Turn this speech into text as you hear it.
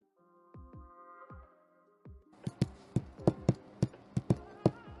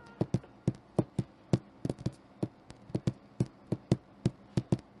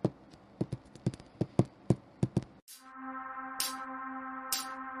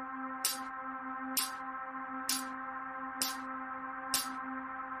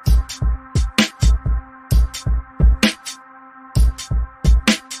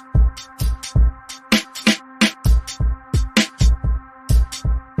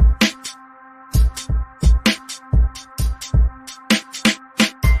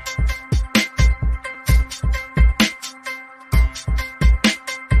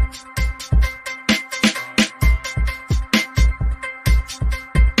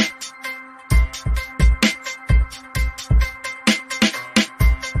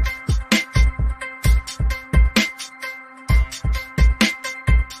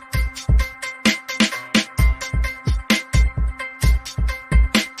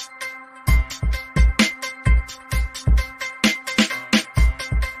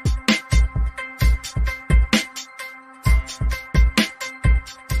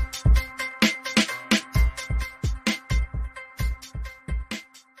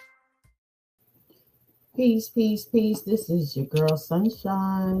Peace, peace, peace. This is your girl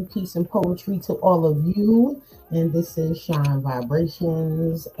Sunshine. Peace and poetry to all of you. And this is Shine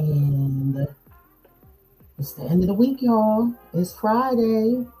Vibrations. And it's the end of the week, y'all. It's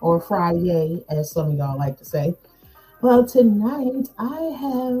Friday, or Friday, as some of y'all like to say. Well, tonight I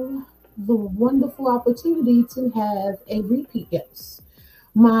have the wonderful opportunity to have a repeat guest.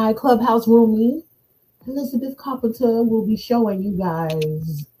 My clubhouse roomie, Elizabeth Carpenter, will be showing you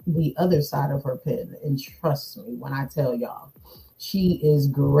guys the other side of her pen. And trust me when I tell y'all, she is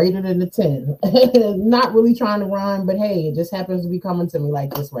greater than the 10. Not really trying to rhyme, but hey, it just happens to be coming to me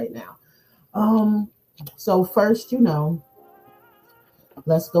like this right now. So first,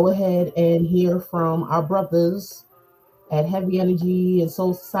 let's go ahead and hear from our brothers at Heavy Energy and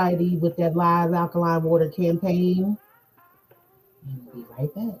Soul Society with that live alkaline water campaign. And we'll be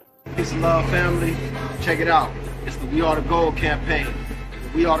right back. Peace and love, family. Check it out. It's the We Are the Gold campaign. The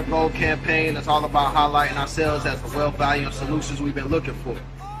We Are the Gold campaign is all about highlighting ourselves as the wealth, value, and solutions we've been looking for.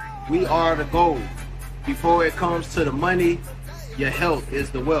 We are the gold. Before it comes to the money, your health is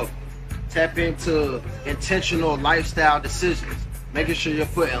the wealth. Tap into intentional lifestyle decisions, making sure you're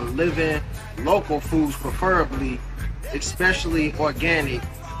putting living, local foods, preferably, especially organic,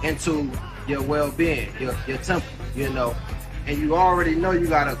 into your well-being, your temple, And you already know you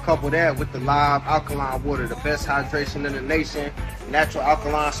got to couple that with the live alkaline water, the best hydration in the nation, natural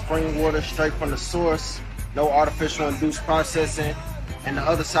alkaline spring water straight from the source, no artificial induced processing. And the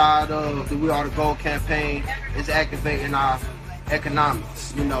other side of the We Are the Gold campaign is activating our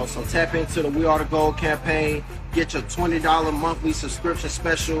economics, So tap into the We Are the Gold campaign. Get your $20 monthly subscription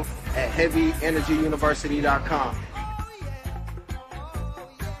special at heavyenergyuniversity.com.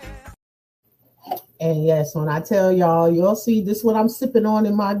 And yes, when I tell y'all, you'll see this is what I'm sipping on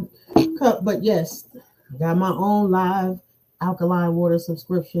in my cup. But yes, I got my own live alkaline water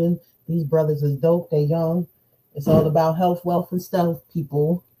subscription. These brothers is dope. They young. It's all about health, wealth, and stuff,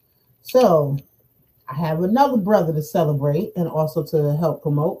 people. So I have another brother to celebrate and also to help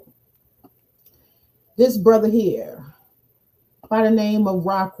promote. This brother here, by the name of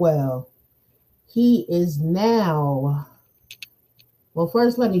Rockwell, he is now, well,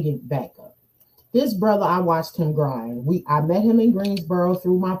 first let me get back up. This brother, I watched him grind. I met him in Greensboro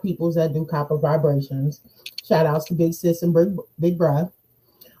through my peoples that do Copper Vibrations. Shout outs to Big Sis and Big Bruh.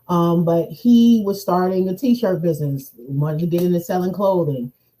 But he was starting a t-shirt business, wanted to get into selling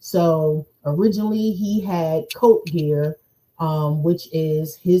clothing. So originally he had Coat Gear, which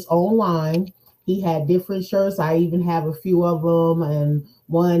is his own line. He had different shirts. I even have a few of them, and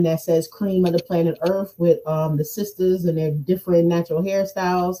one that says Cream of the Planet Earth with the sisters and their different natural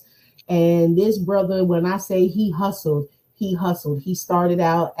hairstyles. And this brother, when I say he hustled. He started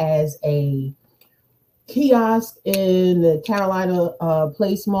out as a kiosk in the Carolina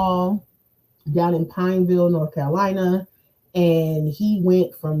Place Mall down in Pineville, North Carolina. And he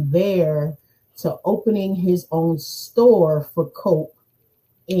went from there to opening his own store for Coke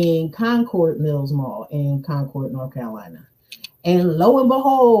in Concord Mills Mall in Concord, North Carolina. And lo and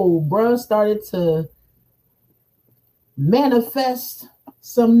behold, bruh started to manifest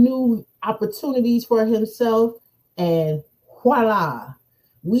some new opportunities for himself, and voila,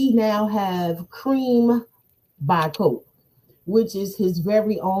 we now have Cream by Coke, which is his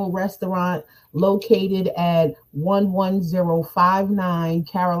very own restaurant located at 11059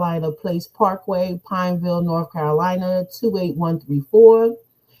 Carolina Place Parkway, Pineville, North Carolina, 28134.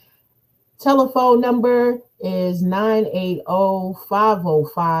 Telephone number is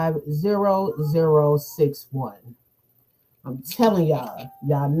 980-505-0061. I'm telling y'all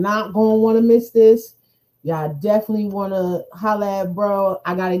not going to want to miss this. Y'all definitely want to holla at bro.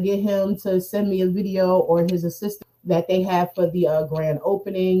 I got to get him to send me a video, or his assistant, that they have for the grand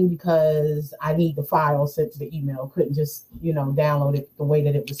opening, because I need the file sent to the email. Couldn't just, download it the way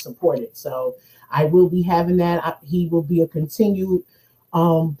that it was supported. So I will be having that. He will be a continued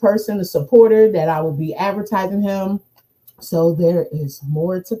person, a supporter, that I will be advertising him. So there is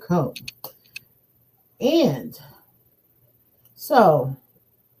more to come. And so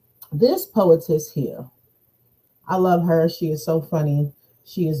this poetess here, I love her. She is so funny.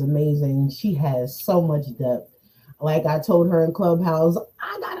 She is amazing. She has so much depth. Like I told her in Clubhouse,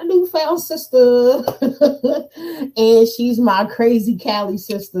 I got a newfound sister. And she's my crazy Cali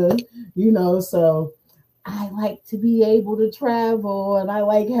sister, so I like to be able to travel, and I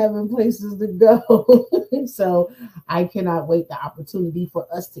like having places to go. So I cannot wait the opportunity for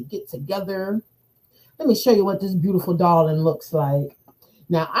us to get together. Let me show you what this beautiful darling looks like.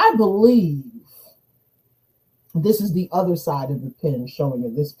 Now, I believe this is the other side of the pen showing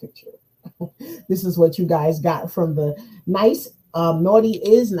in this picture. This is what you guys got from the nice, naughty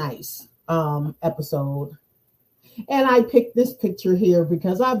is nice episode. And I picked this picture here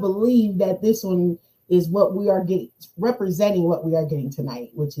because I believe that this one is what we are getting, representing what we are getting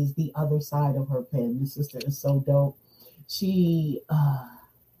tonight, which is the other side of her pen. This sister is so dope. She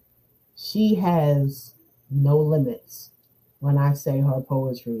has no limits when I say her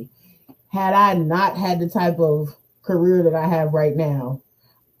poetry. Had I not had the type of career that I have right now,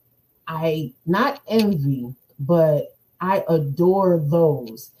 I not envy, but I adore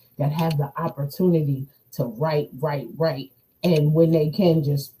those that have the opportunity to write. And when they can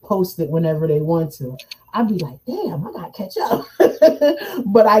just post it whenever they want to, I'd be like, damn, I gotta catch up.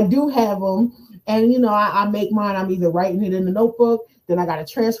 But I do have them. And, I make mine. I'm either writing it in the notebook, then I got to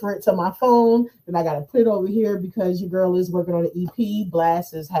transfer it to my phone, then I got to put it over here because your girl is working on an EP.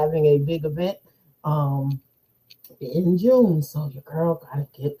 Blast is having a big event in June. So your girl got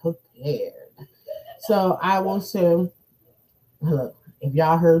to get prepared. So I will say, look, if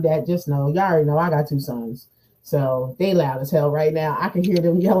y'all heard that, just know, y'all already know I got 2 sons. So they loud as hell right now. I can hear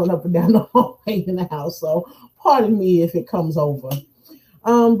them yelling up and down the hallway in the house. So pardon me if it comes over.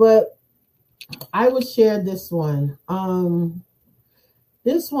 But I would share this one.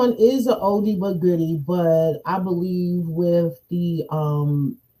 This one is an oldie but goodie, but I believe with the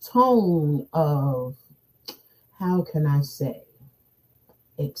tone of, how can I say,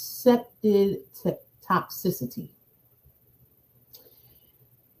 accepted toxicity.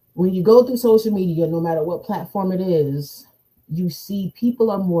 When you go through social media, no matter what platform it is, you see people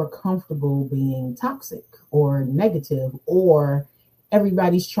are more comfortable being toxic or negative, or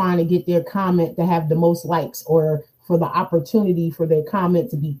everybody's trying to get their comment to have the most likes, or for the opportunity for their comment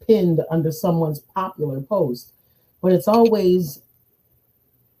to be pinned under someone's popular post. But it's always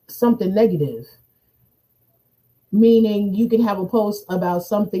something negative. Meaning you can have a post about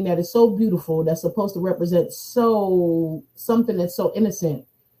something that is so beautiful, that's supposed to represent something that's so innocent,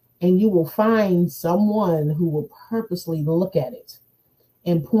 and you will find someone who will purposely look at it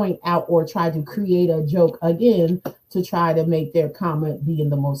and point out or try to create a joke again to try to make their comment being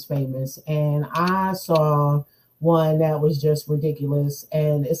the most famous. And I saw one that was just ridiculous.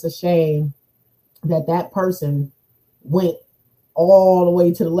 And it's a shame that person went all the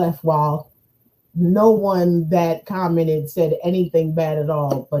way to the left while no one that commented said anything bad at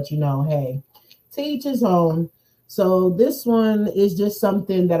all. But hey, to each his own. So this one is just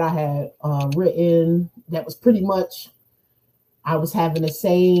something that I had written that was pretty much, I was having the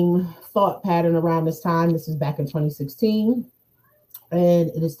same thought pattern around this time. This is back in 2016. And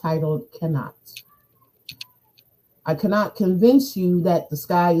it is titled, Cannot. I cannot convince you that the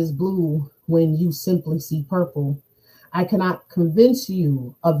sky is blue when you simply see purple. I cannot convince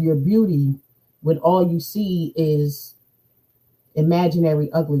you of your beauty when all you see is imaginary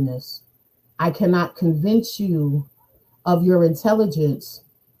ugliness. I cannot convince you of your intelligence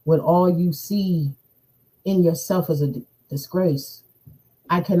when all you see in yourself is a disgrace.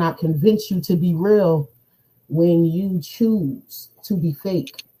 I cannot convince you to be real when you choose to be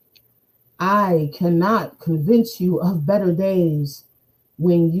fake. I cannot convince you of better days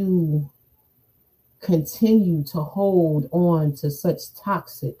when you continue to hold on to such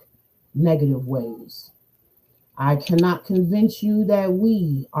toxic, negative ways. I cannot convince you that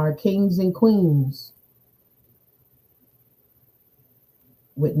we are kings and queens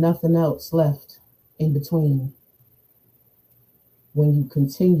with nothing else left in between when you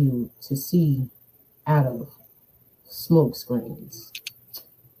continue to see out of smoke screens.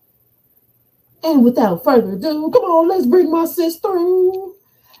 And without further ado, come on, let's bring my sis through.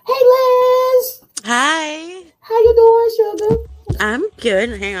 Hey, Liz. Hi. How you doing, sugar? I'm good.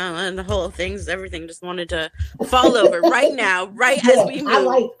 Hang on, the whole everything just wanted to fall over right now, as we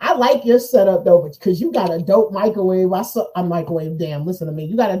move. I like your setup though, because you got a dope microwave. A microwave. Damn, listen to me.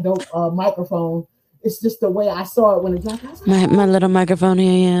 You got a dope microphone. It's just the way I saw it when it dropped. Like, my little microphone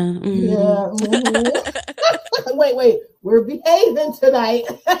here, yeah. Mm-hmm. Yeah. Mm-hmm. wait. We're behaving tonight.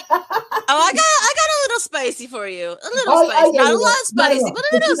 I got a little spicy for you. A little spicy. Not a lot spicy, but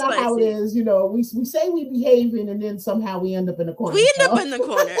a little spicy. How it is, we say we behaving and then somehow we end up in the corner. We end up in the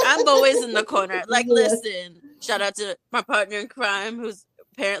corner. I'm always in the corner. Like, listen, shout out to my partner in crime who's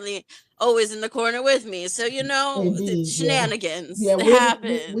apparently always in the corner with me. So, Indeed, shenanigans. Yeah, it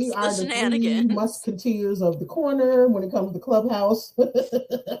happens. We are the shenanigans. 3 musketeers of the corner when it comes to Clubhouse.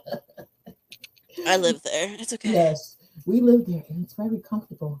 I live there. It's okay. Yes, we live there and it's very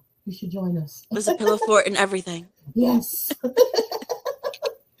comfortable. You should join us. There's a pillow fort and everything. Yes.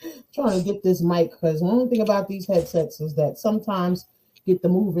 Trying to get this mic, because one thing about these headsets is that sometimes get the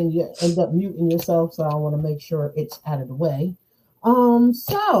move and you end up muting yourself. So I want to make sure it's out of the way.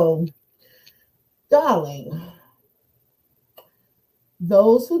 So, darling,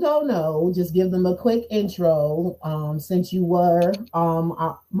 those who don't know, just give them a quick intro. Since you were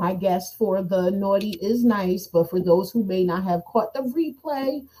my guest for the Naughty is Nice, but for those who may not have caught the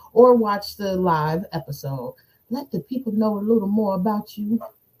replay or watched the live episode, let the people know a little more about you.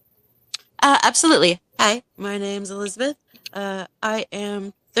 Absolutely. Hi, my name's Elizabeth. I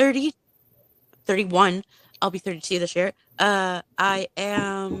am 30, 31. I'll be 32 this year. I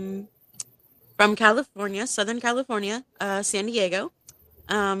am from California, Southern California, San Diego.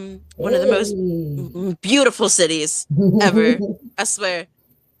 One of the most beautiful cities ever. I swear,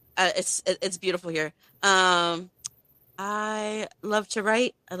 it's beautiful here. I love to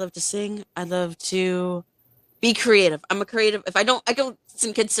write. I love to sing. I love to be creative. I'm a creative. I don't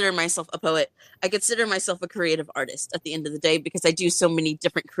consider myself a poet. I consider myself a creative artist at the end of the day because I do so many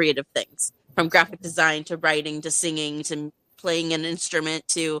different creative things, from graphic design to writing to singing to playing an instrument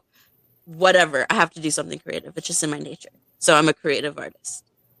to whatever. I have to do something creative. It's just in my nature. So I'm a creative artist.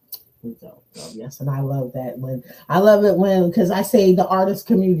 Yes, and I love that because I say the artist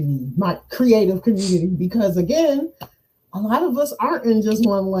community, my creative community, because again, a lot of us aren't in just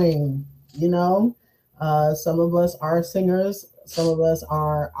one lane, you know. Some of us are singers, some of us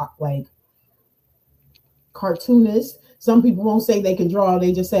are like cartoonists. Some people won't say they can draw,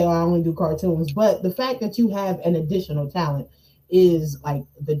 they just say, oh, I only do cartoons. But the fact that you have an additional talent is like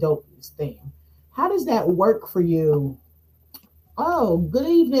the dopest thing. How does that work for you? Oh, good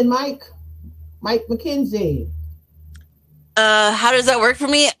evening, Mike McKenzie. How does that work for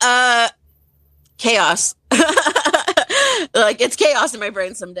me? Chaos. Like, it's chaos in my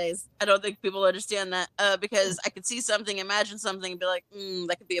brain some days. I don't think people understand that, because I could see something, imagine something, and be like,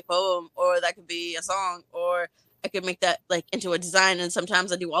 that could be a poem, or that could be a song, or I could make that like into a design. And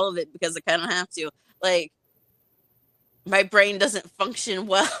sometimes I do all of it because I kind of have to. Like, my brain doesn't function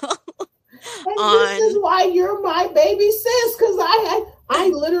well. This is why you're my baby sis, because I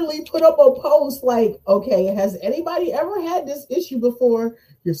literally put up a post like, okay, has anybody ever had this issue before?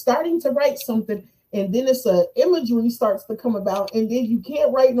 You're starting to write something, and then imagery starts to come about, and then you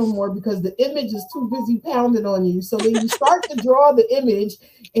can't write no more because the image is too busy pounding on you. So then you start to draw the image,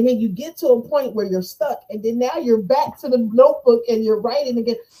 and then you get to a point where you're stuck, and then now you're back to the notebook and you're writing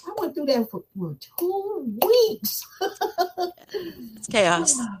again. I went through that for 2 weeks. It's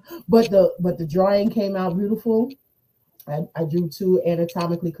chaos. But the drawing came out beautiful. I drew 2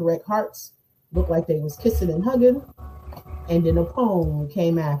 anatomically correct hearts, looked like they was kissing and hugging. And then a poem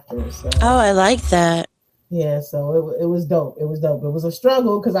came after. So. Oh, I like that. Yeah, so it was dope. It was dope. It was a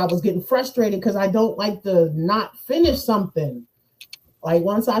struggle because I was getting frustrated because I don't like to not finish something. Like,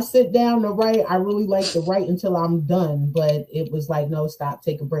 once I sit down to write, I really like to write until I'm done. But it was like, no, stop,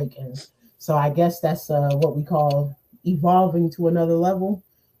 take a break. And so I guess that's what we call evolving to another level.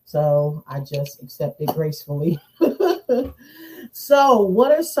 So I just accept it gracefully. So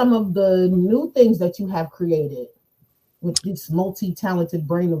what are some of the new things that you have created with this multi-talented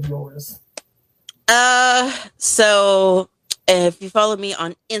brain of yours? So if you follow me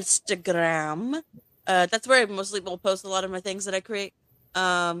on Instagram, that's where I mostly will post a lot of my things that I create,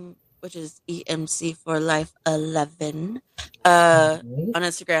 which is EMC for Life 11 on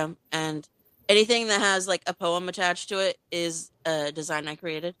Instagram. And anything that has like a poem attached to it is a design I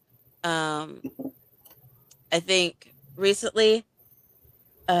created. I think recently,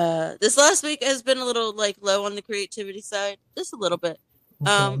 this last week has been a little like low on the creativity side, just a little bit.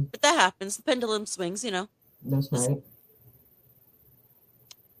 Okay. But that happens. The pendulum swings, That's right.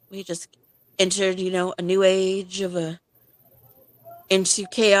 We just entered, a new age into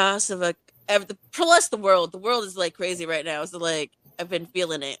chaos plus the world. The world is like crazy right now. So like, I've been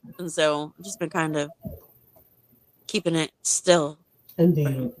feeling it. And so I've just been kind of keeping it still.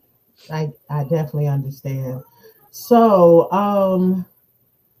 Indeed. I definitely understand. So,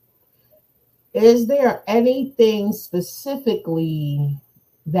 is there anything specifically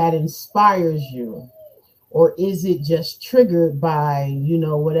that inspires you, or is it just triggered by,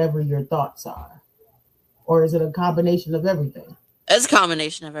 whatever your thoughts are, or is it a combination of everything? It's a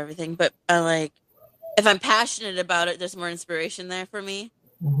combination of everything, but if I'm passionate about it, there's more inspiration there for me.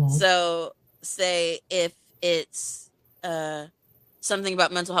 Mm-hmm. So say if it's something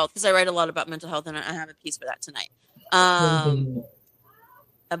about mental health, because I write a lot about mental health and I have a piece for that tonight.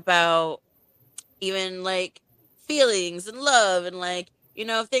 About even like feelings and love and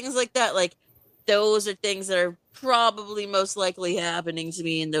things like that. Like, those are things that are probably most likely happening to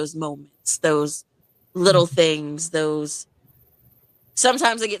me in those moments, those little things,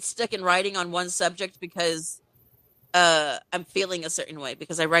 sometimes I get stuck in writing on one subject because I'm feeling a certain way,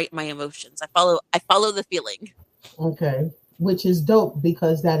 because I write my emotions. I follow the feeling. Okay. which is dope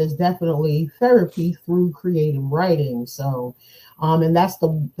because that is definitely therapy through creative writing. So, and that's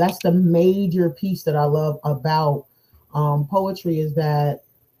the major piece that I love about poetry is that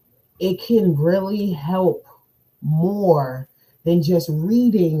it can really help more than just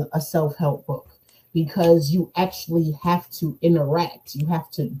reading a self-help book because you actually have to interact, you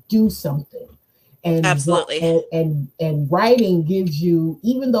have to do something. And Absolutely. and writing gives you,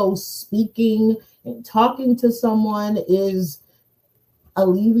 even though speaking and talking to someone is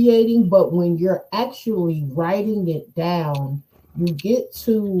alleviating, but when you're actually writing it down, you get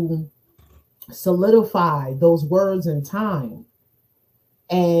to solidify those words in time.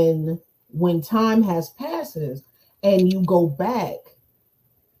 And when time has passes and you go back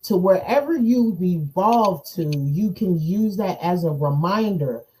to wherever you've evolved to, you can use that as a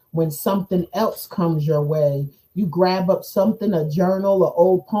reminder when something else comes your way. You grab up something, a journal, an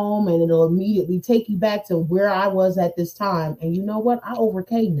old poem, and it'll immediately take you back to where I was at this time. And you know what? I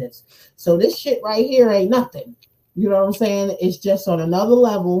overcame this. So this shit right here ain't nothing. You know what I'm saying? It's just on another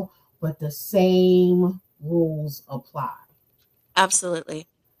level, but the same rules apply. Absolutely.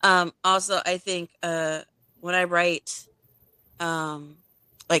 Also, I think when I write, um,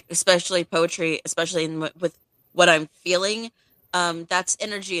 like especially poetry, especially with what I'm feeling, that's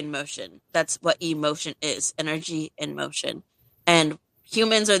energy in motion. That's what emotion is: energy in motion. And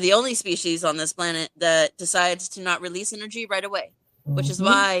humans are the only species on this planet that decides to not release energy right away, which is Mm-hmm.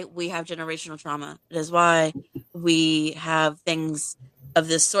 why we have generational trauma. It is why we have things of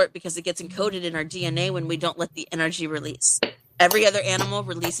this sort because it gets encoded in our DNA when we don't let the energy release. Every other animal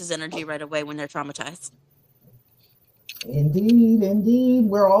releases energy right away when they're traumatized. Indeed, indeed.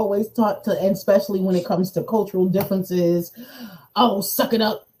 We're always taught to, and especially when it comes to cultural differences, oh, suck it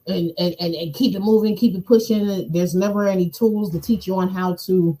up and keep it moving, keep it pushing. There's never any tools to teach you on how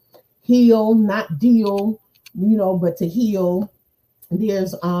to heal, not deal, but to heal.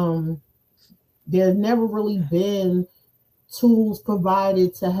 There's there's never really been tools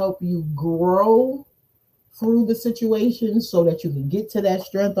provided to help you grow through the situation so that you can get to that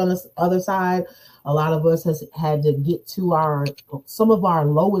strength on the other side. A lot of us has had to get to our some of our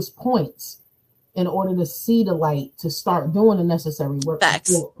lowest points in order to see the light, to start doing the necessary work to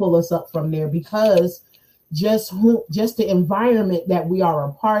Facts. pull us up from there, because just the environment that we are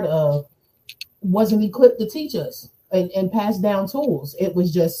a part of wasn't equipped to teach us and pass down tools. It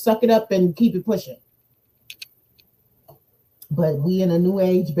was just suck it up and keep it pushing. But we in a new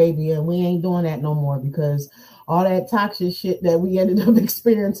age, baby, and we ain't doing that no more because all that toxic shit that we ended up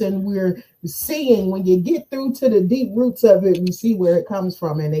experiencing, we're seeing when you get through to the deep roots of it, you see where it comes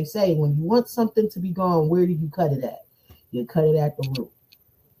from. And they say when you want something to be gone, where do you cut it at? You cut it at the root.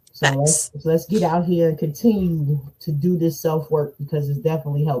 So Facts. let's get out here and continue to do this self work because it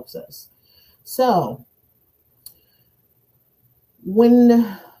definitely helps us. So what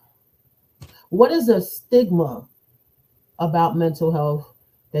is a stigma about mental health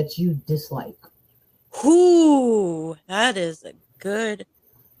that you dislike? Ooh, that is a good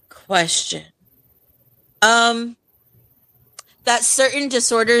question. Um, that certain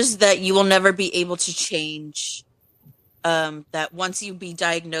disorders that you will never be able to change. That once you be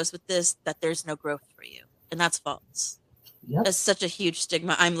diagnosed with this, that there's no growth for you, and that's false. Yep. That's such a huge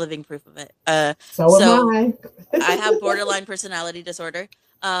stigma. I'm living proof of it. So So am I have I. borderline personality disorder.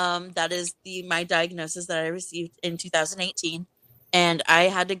 That is my diagnosis that I received in 2018, and I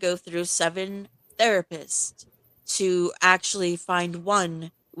had to go through 7 therapists to actually find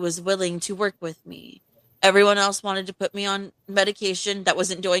one who was willing to work with me. Everyone else wanted to put me on medication that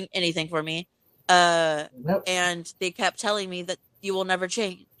wasn't doing anything for me. Yep. And they kept telling me that you will never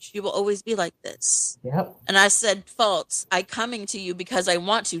change. You will always be like this. Yep. And I said, false. I coming to you because I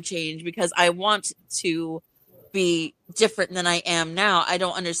want to change, because I want to be different than I am now. I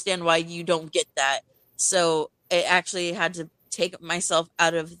don't understand why you don't get that. So I actually had to take myself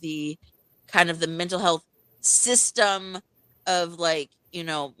out of the kind of the mental health system of like,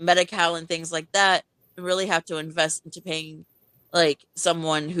 Medi-Cal and things like that, and really have to invest into paying like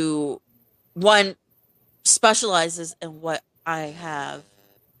someone who, one, specializes in what I have,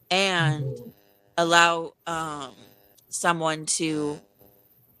 and allow someone to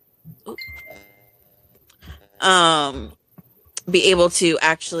um be able to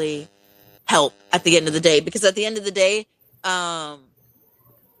actually help at the end of the day, because at the end of the day, I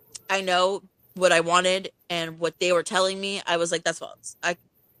know what I wanted and what they were telling me. I was like, that's false.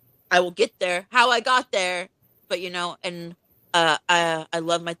 I will get there how I got there, but and I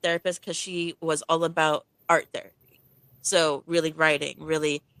love my therapist because she was all about art therapy. So really writing,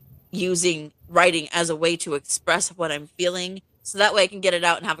 really using writing as a way to express what I'm feeling, so that way I can get it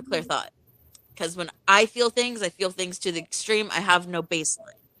out and have a clear thought. Because when I feel things to the extreme. I have no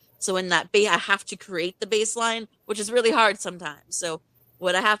baseline. So in that I have to create the baseline, which is really hard sometimes. So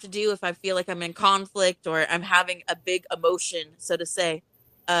what I have to do if I feel like I'm in conflict or I'm having a big emotion, so to say,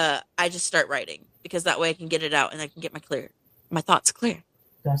 I just start writing because that way I can get it out and I can get my thoughts clear.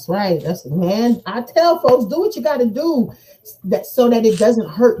 That's right. That's man. I tell folks, do what you got to do that so that it doesn't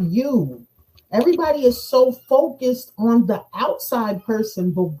hurt you. Everybody is so focused on the outside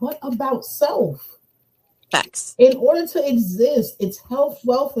person, but what about self? Facts. In order to exist, it's health,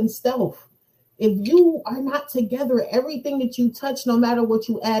 wealth, and stealth. If you are not together, everything that you touch, no matter what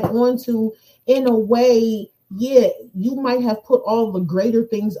you add on to, in a way, yeah, you might have put all the greater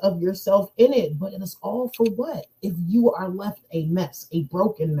things of yourself in it, but it is all for what? If you are left a mess, a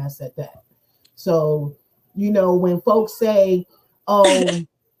broken mess at that. So, when folks say, oh,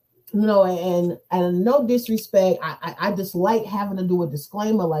 and no disrespect, I just like having to do a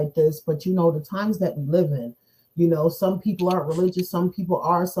disclaimer like this, but the times that we live in, some people aren't religious, some people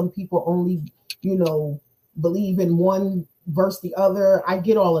are, some people only, believe in one versus the other. I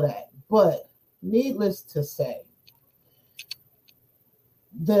get all of that, but needless to say,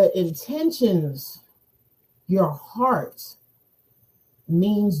 the intentions, your heart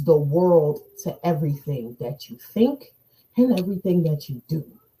means the world to everything that you think and everything that you do.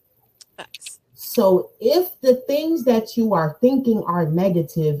 Facts. So if the things that you are thinking are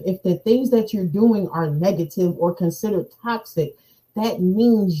negative, if the things that you're doing are negative or considered toxic, that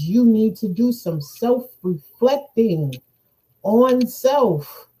means you need to do some self-reflecting on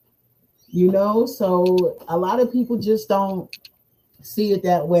self, so a lot of people just don't see it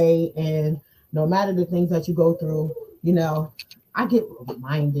that way. And no matter the things that you go through, I get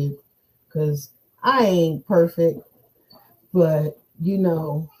reminded because I ain't perfect, but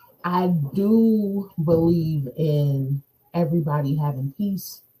I do believe in everybody having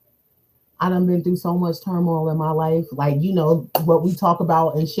peace. I done been through so much turmoil in my life, like what we talk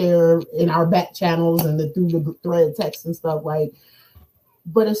about and share in our back channels and through the thread text and stuff, like.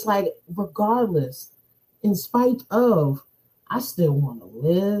 But it's like, regardless, in spite of, I still want to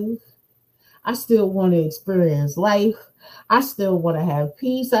live. I still want to experience life. I still want to have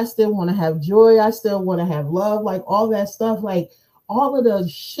peace. I still want to have joy. I still want to have love, like all that stuff, like. All of the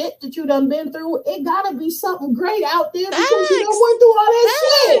shit that you done been through, it gotta be something great out there because you done went through all that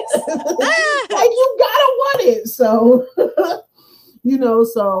shit. Like you gotta want it. So,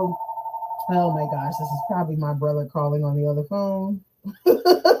 so, oh my gosh, this is probably my brother calling on the other phone.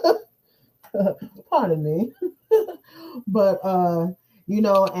 Pardon me. But,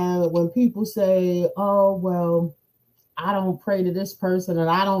 and when people say, oh, well, I don't pray to this person and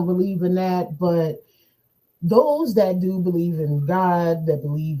I don't believe in that, but those that do believe in God, that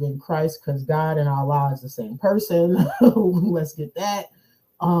believe in Christ, because God and Allah is the same person. Let's get that.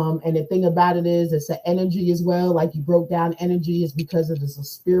 And the thing about it is, it's an energy as well. Like you broke down, energy is because it is a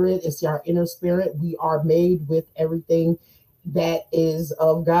spirit. It's our inner spirit. We are made with everything that is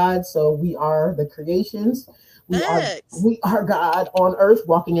of God. So we are the creations. We are God on earth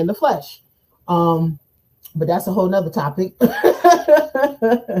walking in the flesh. But that's a whole nother topic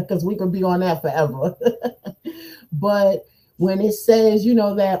because we can be on that forever. But when it says,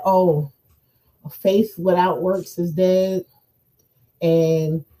 that, oh, faith without works is dead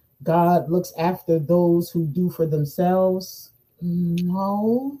and God looks after those who do for themselves.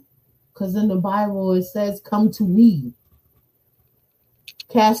 No, because in the Bible it says, come to me,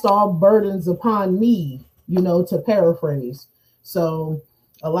 cast all burdens upon me, to paraphrase. So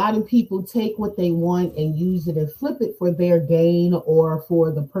a lot of people take what they want and use it and flip it for their gain or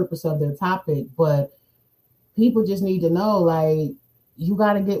for the purpose of their topic. But people just need to know, like, you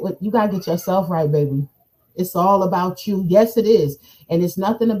got to get yourself right, baby. It's all about you. Yes, it is. And it's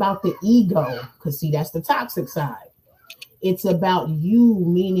nothing about the ego, because see, that's the toxic side. It's about you,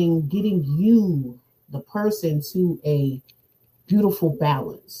 meaning getting you, the person, to a beautiful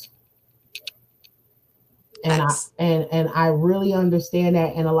balance. And I really understand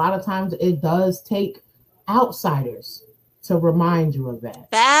that. And a lot of times it does take outsiders to remind you of that.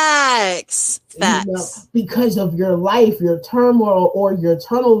 Facts. Because of your life, your turmoil, or your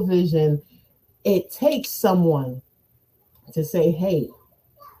tunnel vision, it takes someone to say, hey,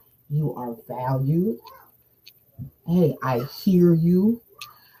 you are valued. Hey, I hear you.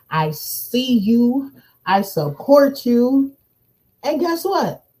 I see you. I support you. And guess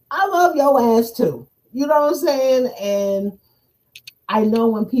what? I love your ass too. You know what I'm saying? And I know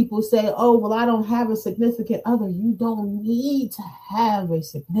when people say, oh, well, I don't have a significant other. You don't need to have a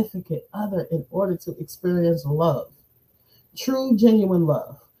significant other in order to experience love. True, genuine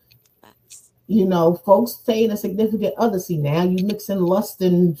love. You know, folks saying a significant other. See, now you mixing lust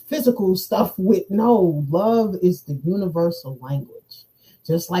and physical stuff with no. Love is the universal language,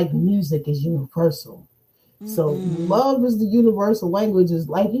 just like music is universal. So love is the universal language. Is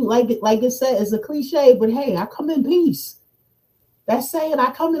like you like it, like it said, it's a cliche, but hey, I come in peace. That's saying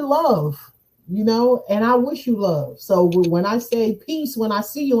I come in love, you know, and I wish you love. So when I say peace, when I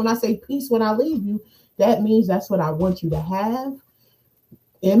see you, when I say peace, when I leave you, that means that's what I want you to have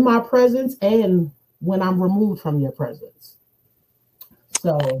in my presence and when I'm removed from your presence.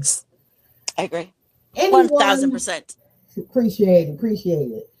 So I agree. 1000%. Appreciate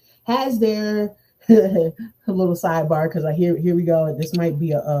it. Has there a little sidebar because here we go. This might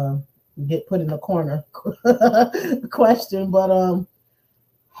be a get put in the corner question, but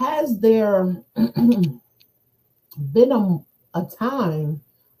has there been a time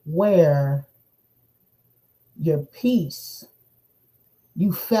where your peace,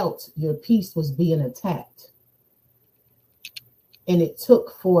 you felt your peace was being attacked, and it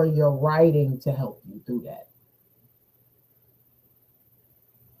took for your writing to help you through that?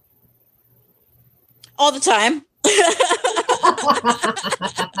 All the time.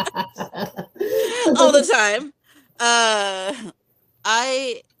 All the time. I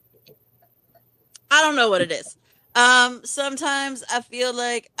don't know what it is. Sometimes I feel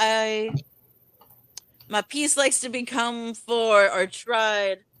like my peace likes to be come for or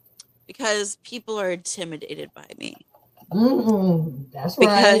tried because people are intimidated by me. That's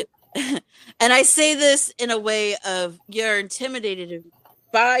right. And I say this in a way of you're intimidated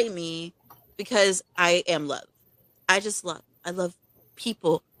by me because I am love. I just love. I love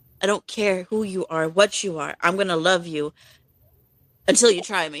people. I don't care who you are, what you are. I'm gonna love you until you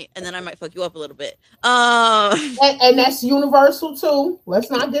try me, and then I might fuck you up a little bit. And that's universal too. Let's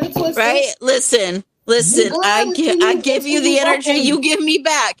not get it twisted. Right? Listen. I give you the energy, you give me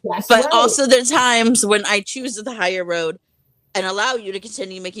back. That's but right. Also there are times when I choose the higher road and allow you to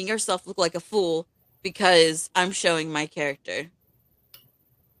continue making yourself look like a fool because I'm showing my character.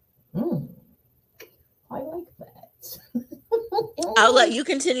 I like that. I'll let you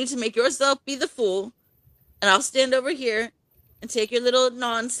continue to make yourself be the fool, and I'll stand over here and take your little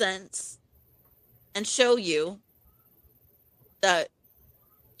nonsense and show you that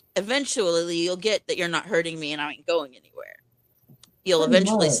eventually you'll get that you're not hurting me and I ain't going anywhere. You'll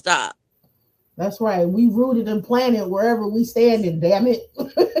eventually stop. That's right. We rooted and planted wherever we standing, damn it.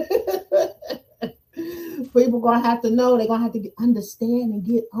 People gonna have to know, they're gonna have to understand and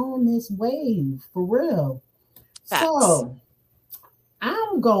get on this wave for real. Facts. So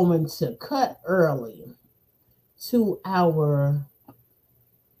I'm going to cut early to our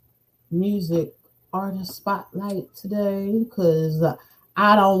music artist spotlight today because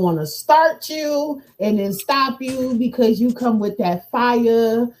I don't want to start you and then stop you because you come with that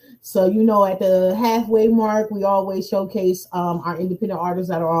fire. So, you know, at the halfway mark, we always showcase our independent artists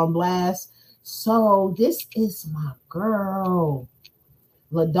that are on blast. So this is my girl,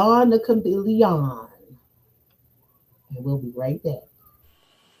 LaDonna Chameleon. And we'll be right back.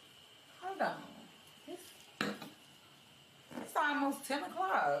 Hold on. It's almost 10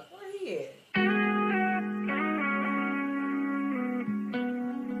 o'clock. Where he at?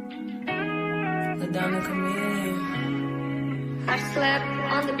 LaDonna Chameleon. I slept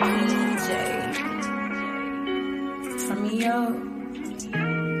on the DJ. From yo.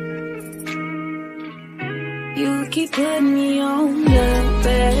 You keep putting me on the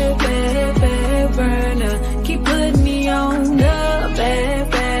bad burner. Keep putting me on the bad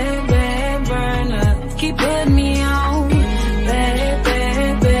burner. Keep putting me on bad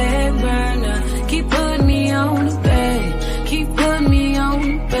burner. Keep putting me on the bed. Keep putting me on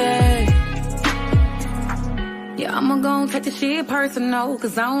the bed. Yeah, I'ma gon' take the shit personal,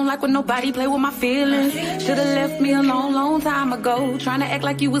 cause I don't like when nobody play with my feelings. Should've left me a long time ago, trying to act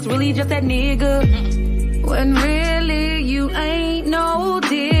like you was really just that nigga. When really you ain't no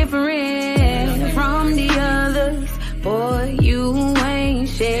different from the others. Boy, you ain't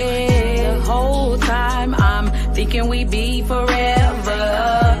shit. The whole time I'm thinking we be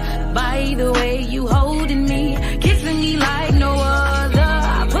forever. By the way you holding me, kissing me like no other.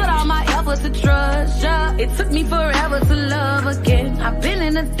 I put all my effort to trust ya. It took me forever to love again. I've been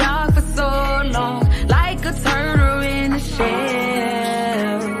in the dark for so long, like a turtle in a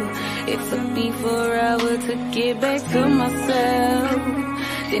shell. It took me forever to get back to myself.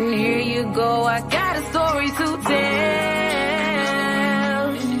 Then here you go, I got a story to tell.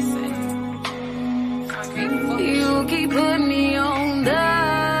 You keep putting me on the...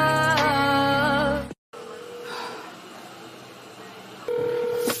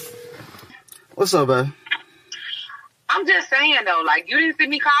 What's up, man? I'm just saying though, like, you didn't see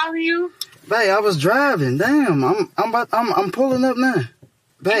me calling you? Babe, I was driving. Damn, I'm pulling up now.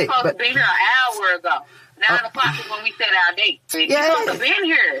 Babe, you supposed to be here an hour ago. 9 o'clock is when we set our date. You supposed to been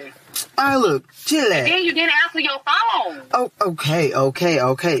here. All right, look, chill out. And then you didn't answer your phone. Oh, okay.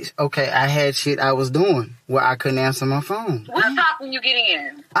 I had shit I was doing where I couldn't answer my phone. We'll talk when you get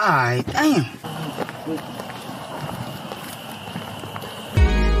in. All right, damn.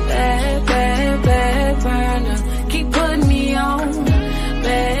 Bad burner, keep putting me on.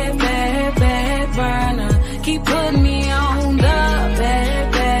 Bad burner, keep putting me on. The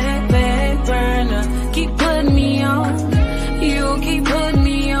bad burner, keep putting me on. You keep putting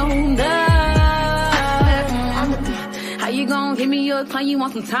me on. The how you gon' give me your time? You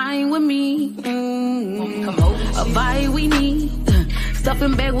want some time with me? A bite we need.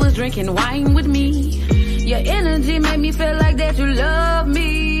 Stuffing bag was drinking wine with me. Your energy made me feel like that you love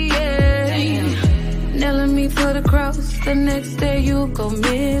me, yeah. Nailing me for the cross, the next day you go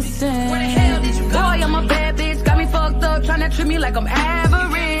missing. Where the hell did you go? Boy, I'm a bad bitch, got me fucked up, tryna treat me like I'm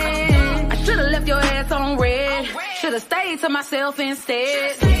average. I should've left your ass on red, should've stayed to myself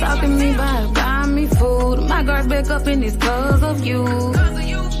instead. Talking me buy me food, my guard's back up and it's cause of you.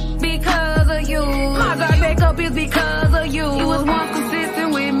 Because of you, my guard back up is because of you. You was once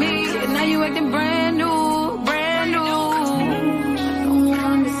consistent with me, and now you acting brand new.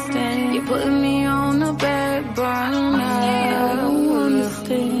 Putting me on the back burner. I don't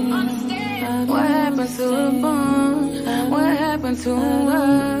understand. What happened to the bond? What happened to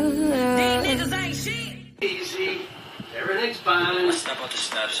us? These niggas ain't shit. Easy. Everything's fine. I step out the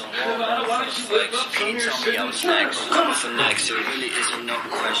steps and walk out the flex. Can you tell me I was next? Coming for next. There really isn't no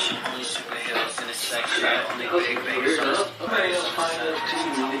question. Only superheroes in a section. Only big babies.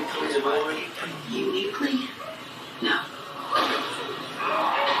 Uniquely? No.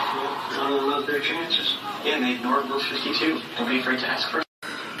 Someone love their chances. Yeah, and they ignore Rule 52. Don't be afraid to ask for it.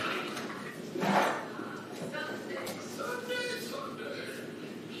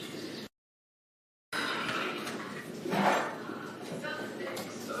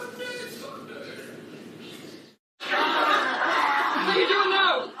 What are you doing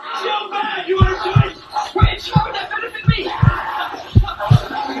now? So bad, you understand? Wait, how would that benefit me?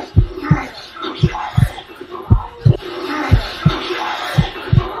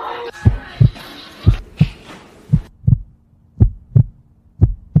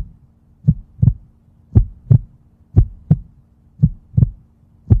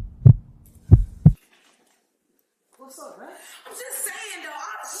 What's up, man? I'm just saying, though,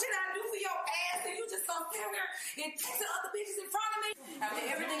 all the shit I do for your ass, and you just gonna sit there and text other bitches in front of me after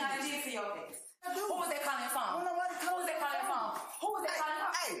everything I did for your ass. Who was that calling your phone? Who was that calling your phone? Who was that calling your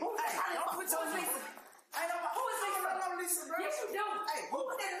phone? Who was that calling your phone? Who was Lisa? Who was Lisa? I know Lisa, bro. Yes, you do. Hey, who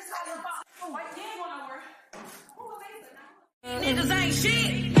was that that's calling your phone? Why you ain't going nowhere? Who was Lisa? Niggas ain't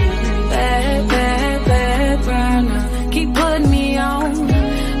shit. Bad burner, keep putting me on.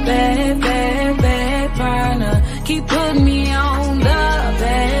 Bad burner, keep putting me on. The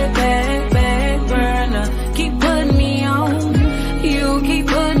bad burner, keep putting me on. You keep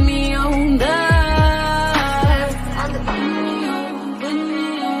putting me on. The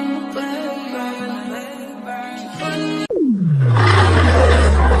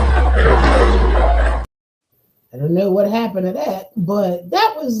I don't know what happened to that, but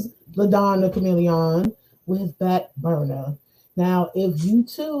that was LaDon the Chameleon with Back Burner. Now, if you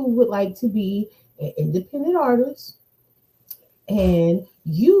too would like to be an independent artist and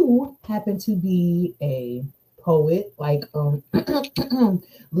you happen to be a poet like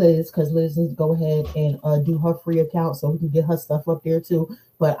Liz, because Liz needs to go ahead and do her free account so we can get her stuff up there too.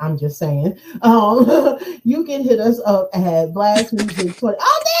 But I'm just saying, you can hit us up at Blast Music 20.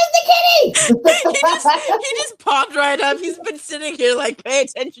 Oh, there's the kitty! he just popped right up. He's been sitting here like, pay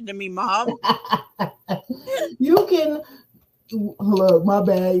attention to me, Mom. You can look, my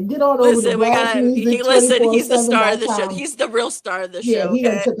bad. Get on over to Blast Music. He's the star of the show. He's the real star of the show. Yeah, he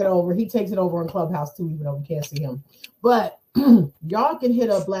done took it over. He takes it over on Clubhouse too, even though we can't see him. But y'all can hit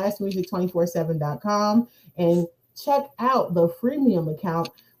up blastmusic247.com and check out the freemium account.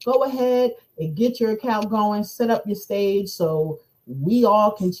 Go ahead and get your account going, set up your stage so we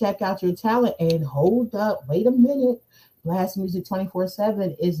all can check out your talent. And hold up, wait a minute. Blast Music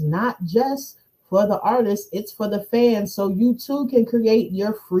 24/7 is not just for the artists, it's for the fans. So you too can create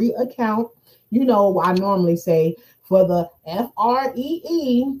your free account. You know, I normally say for the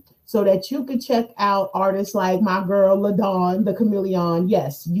FREE, so that you can check out artists like my girl LaDon the Chameleon.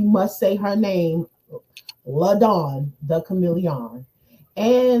 Yes, you must say her name, LaDon the Chameleon,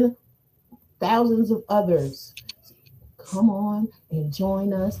 and thousands of others. Come on and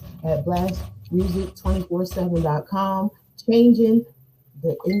join us at blastmusic247.com, changing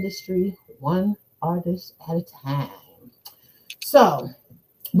the industry one artist at a time. So,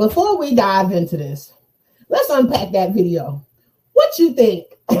 before we dive into this, let's unpack that video. What you think?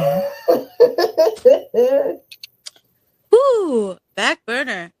 Ooh, back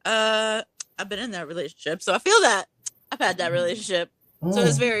burner. I've been in that relationship, so I feel that. I've had that relationship. So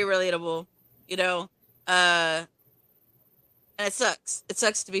it's very relatable, you know. And it sucks. It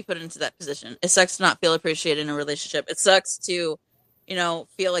sucks to be put into that position. It sucks to not feel appreciated in a relationship. It sucks to, you know,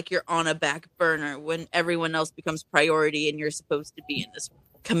 feel like you're on a back burner when everyone else becomes priority and you're supposed to be in this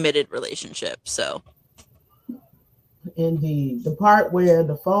committed relationship. So indeed, the part where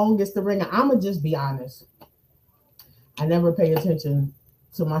the phone gets to ring, I'm gonna just be honest. I never pay attention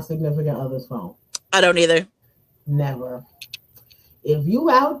to my significant other's phone. I don't either. Never. If you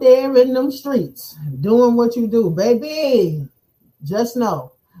out there in them streets doing what you do, baby, just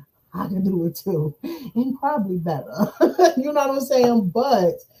know I can do it too, and probably better. You know what I'm saying?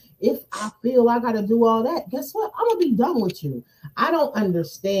 But if I feel I got to do all that, guess what? I'm gonna be done with you. I don't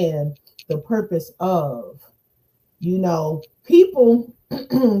understand the purpose of, you know, people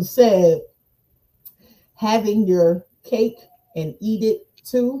said having your cake and eat it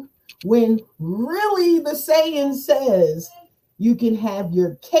too, when really the saying says you can have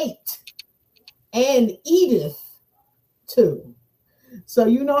your cake and eateth too. So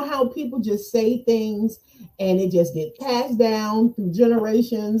you know how people just say things and it just get passed down through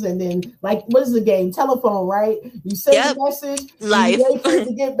generations, and then, like, what is the game? Telephone, right? You say the message, life. You wait for it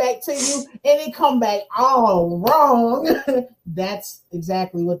to get back to you, and it come back all wrong. That's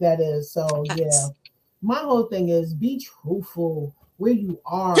exactly what that is. So yeah, my whole thing is be truthful where you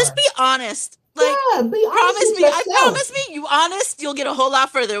are. Just be honest. Like, yeah, be honest. I promise me, you honest, you'll get a whole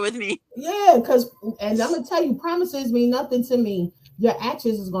lot further with me. Yeah, and I'm gonna tell you, promises mean nothing to me. Your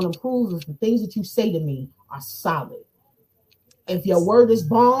actions is gonna prove if the things that you say to me are solid. If your word is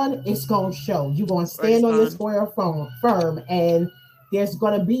bond, it's gonna show. You're gonna stand on your square firm, and there's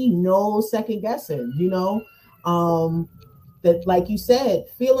gonna be no second guessing. You know, that, like you said,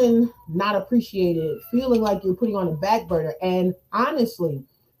 feeling not appreciated, feeling like you're putting on a back burner. And honestly,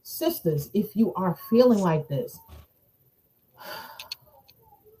 sisters, if you are feeling like this,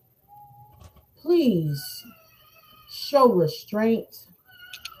 please show restraint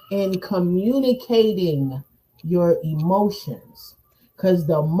in communicating your emotions. Because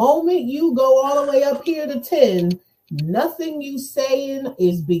the moment you go all the way up here to 10, nothing you saying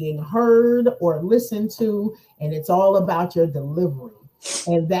is being heard or listened to, and it's all about your delivery.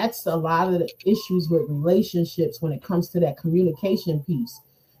 And that's a lot of the issues with relationships when it comes to that communication piece.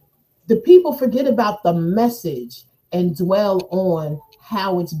 The people forget about the message and dwell on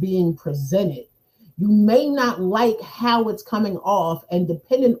how it's being presented. You may not like how it's coming off, and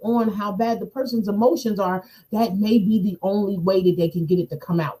depending on how bad the person's emotions are, that may be the only way that they can get it to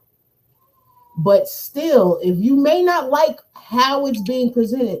come out. But still, if you may not like how it's being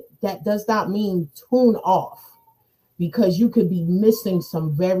presented, that does not mean tune off, because you could be missing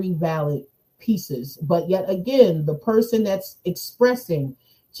some very valid pieces. But yet again, the person that's expressing,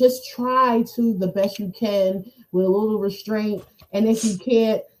 just try to the best you can with a little restraint. And if you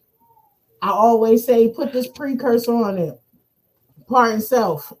can't, I always say, put this precursor on it. Pardon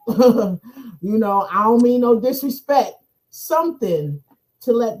self. You know, I don't mean no disrespect. Something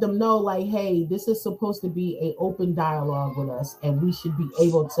to let them know, like, hey, this is supposed to be an open dialogue with us, and we should be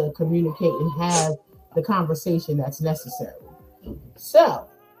able to communicate and have the conversation that's necessary. So,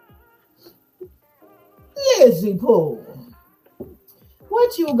 Lizzie Poole,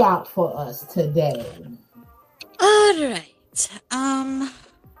 what you got for us today? All right.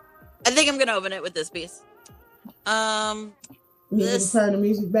 I think I'm gonna open it with this piece. You need to turn the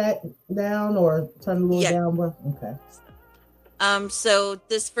music back down or turn a little down. Okay. So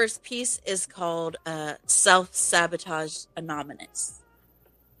this first piece is called Self-Sabotage Anonymous.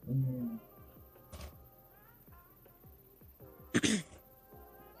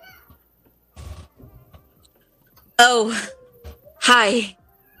 Oh, hi.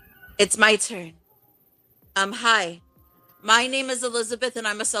 It's my turn. Hi. My name is Elizabeth, and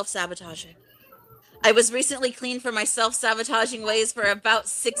I'm a self-sabotager. I was recently clean for my self-sabotaging ways for about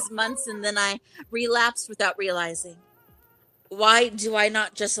 6 months, and then I relapsed without realizing. Why do I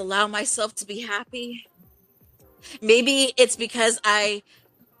not just allow myself to be happy? Maybe it's because I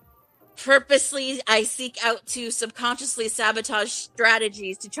seek out to subconsciously sabotage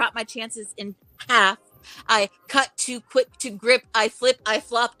strategies to chop my chances in half. I cut too quick to grip. I flip, I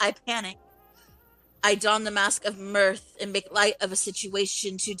flop, I panic. I don the mask of mirth and make light of a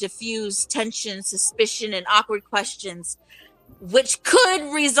situation to diffuse tension, suspicion, and awkward questions, which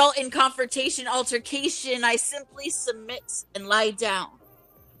could result in confrontation, altercation. I simply submit and lie down.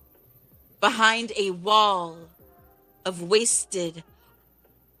 behind a wall of wasted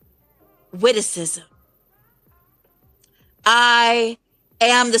witticism. I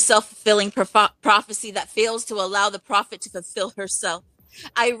am the self-fulfilling prophecy that fails to allow the prophet to fulfill herself.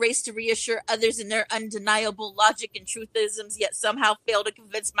 I race to reassure others in their undeniable logic and truthisms, yet somehow fail to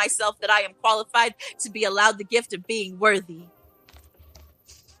convince myself that I am qualified to be allowed the gift of being worthy.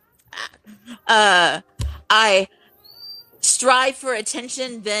 I strive for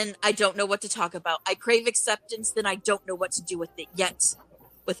attention, then I don't know what to talk about. I crave acceptance, then I don't know what to do with it. Yet,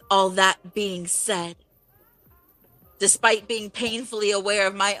 with all that being said, despite being painfully aware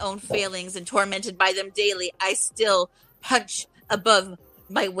of my own failings and tormented by them daily, I still punch above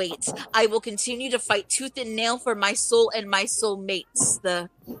my weight. I will continue to fight tooth and nail for my soul and my soulmates, the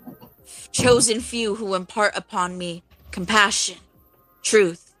chosen few who impart upon me compassion,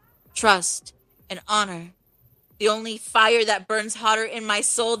 truth, trust, and honor. The only fire that burns hotter in my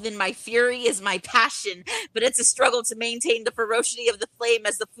soul than my fury is my passion, but it's a struggle to maintain the ferocity of the flame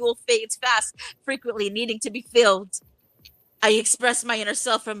as the fuel fades fast, frequently needing to be filled. I express my inner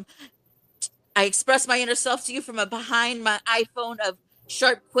self to you from behind my iPhone of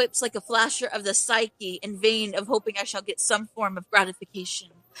sharp quips like a flasher of the psyche, in vain of hoping I shall get some form of gratification.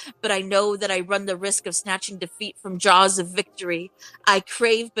 But I know that I run the risk of snatching defeat from jaws of victory. I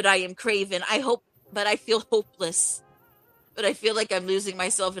crave, but I am craven. I hope, but I feel hopeless. But I feel like I'm losing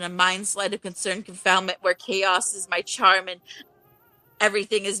myself in a mind slide of concerned confoundment where chaos is my charm and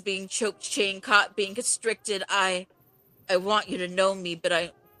everything is being choked, chained, caught, being constricted. I want you to know me, but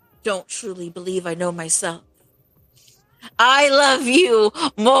I don't truly believe I know myself. I love you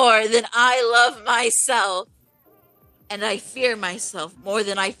more than I love myself, and I fear myself more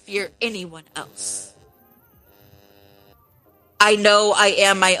than I fear anyone else. I know I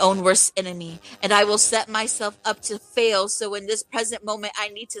am my own worst enemy, and I will set myself up to fail, so in this present moment I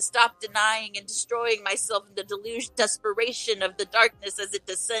need to stop denying and destroying myself in the delusion, desperation of the darkness as it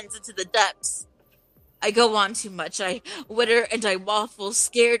descends into the depths. I go on too much. I witter and I waffle,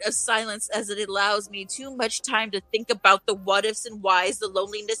 scared of silence as it allows me too much time to think about the what ifs and whys, the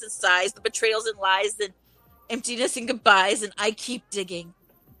loneliness and sighs, the betrayals and lies, the emptiness and goodbyes, and I keep digging.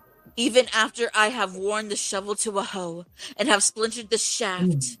 Even after I have worn the shovel to a hoe and have splintered the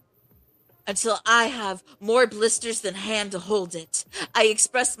shaft until I have more blisters than hand to hold it. I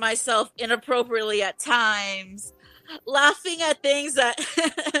express myself inappropriately at times, laughing at things that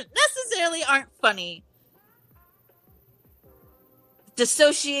necessarily aren't funny.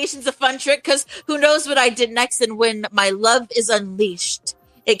 Dissociation's a fun trick because who knows what I did next, and when my love is unleashed,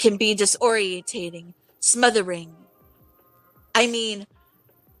 it can be disorientating, smothering. I mean,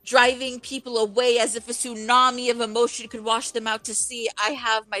 driving people away as if a tsunami of emotion could wash them out to sea. I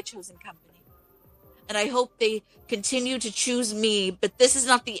have my chosen company, and I hope they continue to choose me, but this is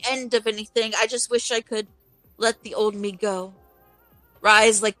not the end of anything. I just wish I could let the old me go.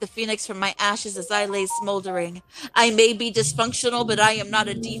 Rise like the phoenix from my ashes as I lay smoldering. I may be dysfunctional, but I am not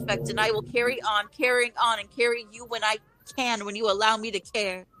a defect, and I will carry on, and carry you when I can, when you allow me to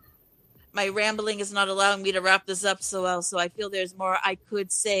care. My rambling is not allowing me to wrap this up so well, so I feel there's more I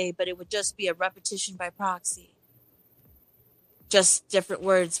could say, but it would just be a repetition by proxy. Just different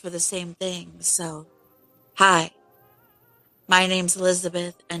words for the same thing. So, hi, my name's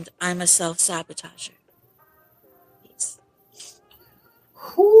Elizabeth, and I'm a self-sabotager.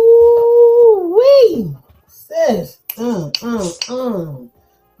 Woo-wee, sis. Boy,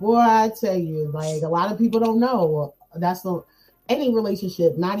 I tell you, like, a lot of people don't know. That's any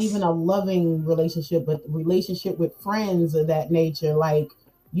relationship, not even a loving relationship, but relationship with friends of that nature. Like,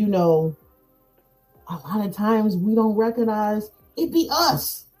 you know, a lot of times we don't recognize it be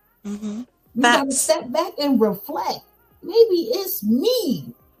us. Mm-hmm. You gotta step back and reflect. Maybe it's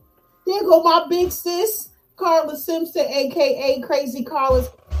me. There go my big sis, Carla Simpson, aka Crazy Carla.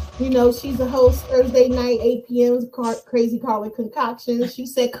 You know, she's a host Thursday night, 8 p.m. Crazy Carla Concoctions. She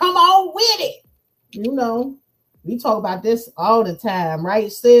said, come on with it. You know, we talk about this all the time,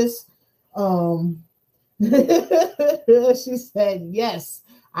 right, sis? She said, yes,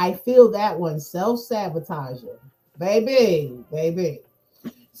 I feel that one. Self-sabotager. Baby.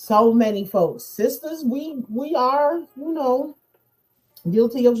 So many folks. Sisters, we are, you know,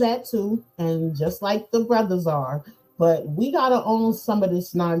 guilty of that too, and just like the brothers are, but we gotta own some of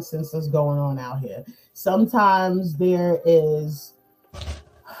this nonsense that's going on out here. Sometimes there is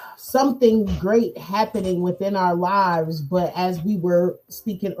something great happening within our lives, but as we were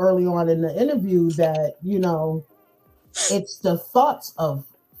speaking early on in the interview, that, you know, it's the thoughts of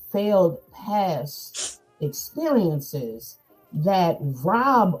failed past experiences that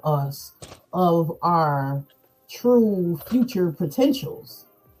rob us of our true future potentials.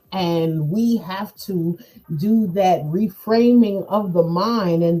 And we have to do that reframing of the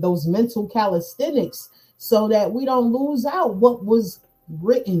mind and those mental calisthenics so that we don't lose out what was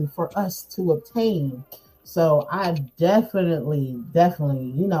written for us to obtain. So I definitely,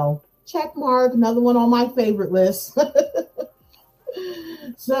 check mark, another one on my favorite list.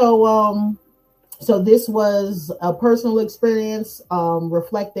 So this was a personal experience,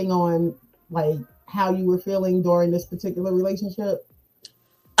 reflecting on like how you were feeling during this particular relationship.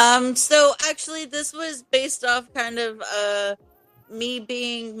 So actually this was based off kind of me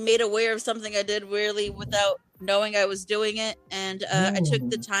being made aware of something I did really without knowing I was doing it, and I took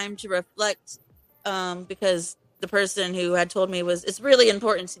the time to reflect, because the person who had told me it's really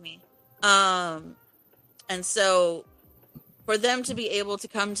important to me, and so for them to be able to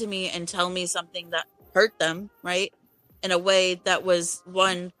come to me and tell me something that hurt them, right, in a way that was,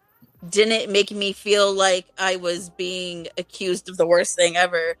 one, didn't make me feel like I was being accused of the worst thing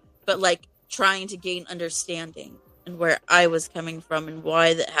ever, but like trying to gain understanding and where I was coming from and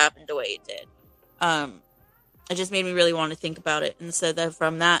why that happened the way it did. It just made me really want to think about it. And so that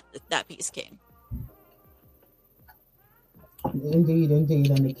from that piece came. Indeed.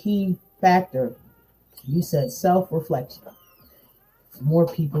 And the key factor, you said self-reflection. If more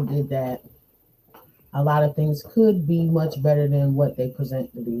people did that, a lot of things could be much better than what they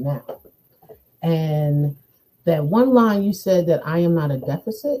present to be now. And that one line you said, that I am not a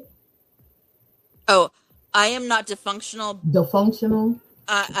deficit. Oh, I am not dysfunctional. Dysfunctional.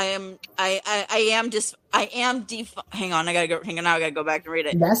 Hang on, I gotta go back and read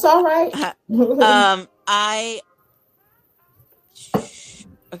it. That's all right.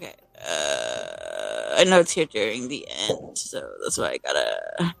 Okay. I know it's here during the end, so that's why I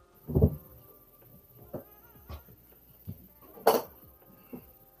gotta.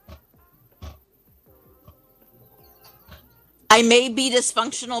 I may be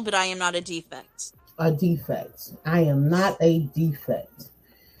dysfunctional, but I am not a defect. A defect. I am not a defect.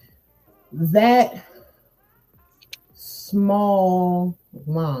 That small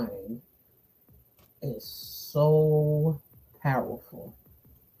line is so powerful.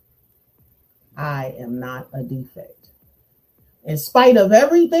 I am not a defect. In spite of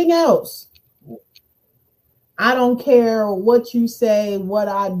everything else, I don't care what you say, what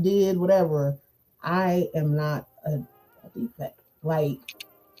I did, whatever, I am not a defect. Like,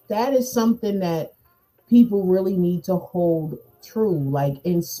 that is something that people really need to hold true. Like,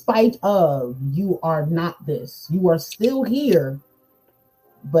 in spite of, you are not this. You are still here,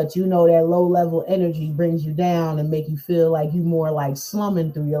 but you know that low level energy brings you down and make you feel like you more like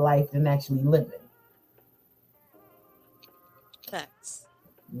slumming through your life than actually living. Facts.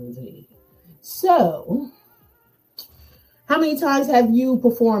 Indeed. So, how many times have you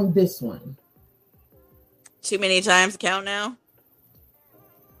performed this one? Too many times to count now.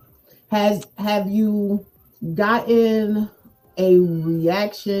 Have you gotten a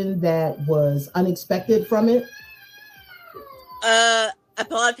reaction that was unexpected from it? A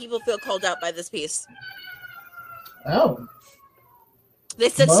lot of people feel called out by this piece. Oh. They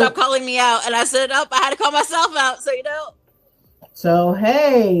said, stop calling me out. And I said, I had to call myself out. So, So,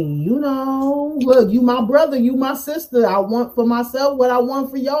 hey, look, you my brother, you my sister. I want for myself what I want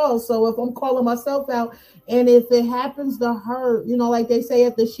for y'all. So if I'm calling myself out, and if it happens to hurt, like they say,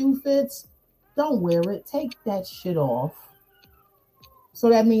 if the shoe fits, don't wear it. Take that shit off. So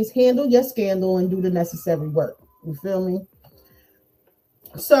that means handle your scandal and do the necessary work. You feel me?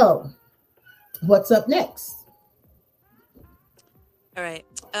 So, what's up next? All right.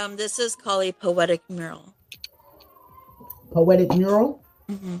 This is called a poetic mural. Poetic mural?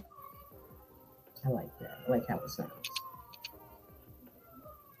 Mm-hmm. I like that. I like how it sounds.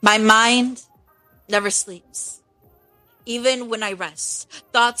 My mind never sleeps. Even when I rest,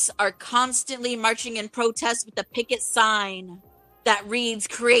 thoughts are constantly marching in protest with a picket sign that reads,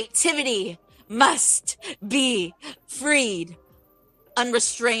 creativity must be freed.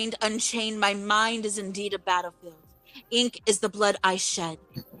 Unrestrained, unchained, my mind is indeed a battlefield. Ink is the blood I shed.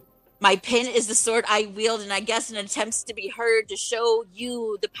 My pen is the sword I wield, and I guess in attempts to be heard, to show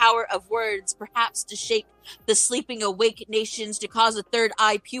you the power of words, perhaps to shake the sleeping awake nations, to cause a third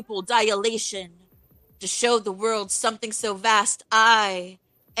eye pupil dilation, to show the world something so vast. I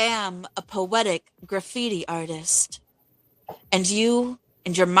am a poetic graffiti artist. And you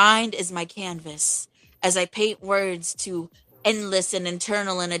and your mind is my canvas, as I paint words to endless and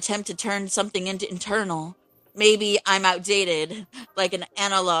internal and attempt to turn something into internal. Maybe I'm outdated, like an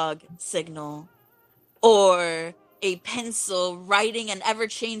analog signal, or a pencil writing an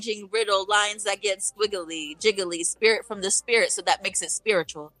ever-changing riddle, lines that get squiggly, jiggly, spirit from the spirit, so that makes it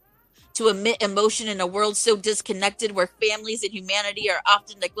spiritual. to emit emotion in a world so disconnected where families and humanity are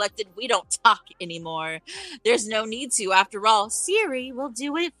often neglected. We don't talk anymore. There's no need to. After all, Siri will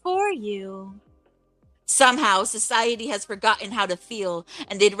do it for you. Somehow, society has forgotten how to feel,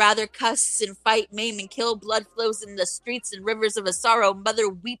 and they'd rather cuss and fight, maim and kill. Blood flows in the streets and rivers of a sorrow. Mother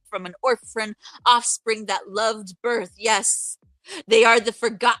weep from an orphan offspring that loved birth. Yes, they are the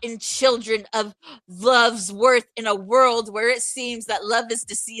forgotten children of love's worth in a world where it seems that love is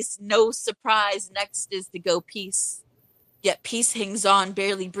deceased. No surprise. Next is to go peace. Yet peace hangs on,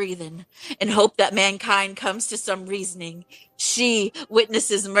 barely breathing, in hope that mankind comes to some reasoning. She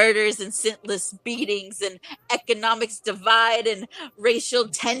witnesses murders and senseless beatings and economics divide and racial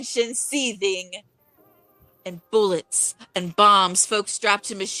tension seething. And bullets and bombs, folks strapped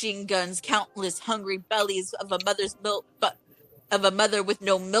to machine guns, countless hungry bellies of a mother's milk, but of a mother with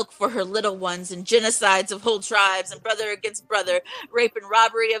no milk for her little ones, and genocides of whole tribes, and brother against brother, rape and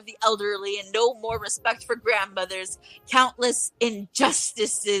robbery of the elderly, and no more respect for grandmothers, countless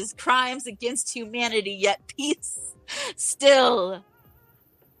injustices, crimes against humanity, yet peace still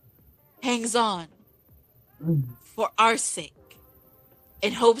hangs on for our sake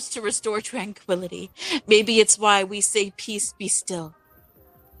in hopes to restore tranquility. Maybe it's why we say peace be still,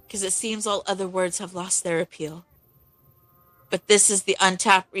 because it seems all other words have lost their appeal. But this is the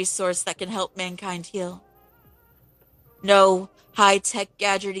untapped resource that can help mankind heal. No high-tech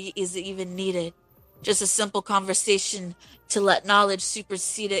gadgetry is even needed. Just a simple conversation to let knowledge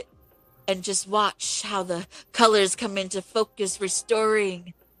supersede it, and just watch how the colors come into focus,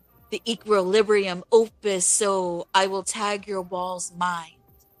 restoring the equilibrium opus. So I will tag your walls mine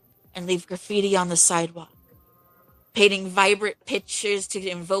and leave graffiti on the sidewalk. Painting vibrant pictures to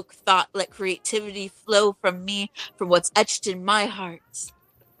invoke thought, let creativity flow from me, from what's etched in my heart.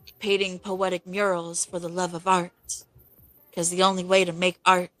 Painting poetic murals for the love of art, because the only way to make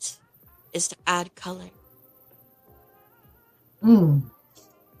art is to add color.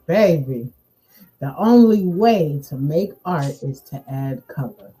 Baby, the only way to make art is to add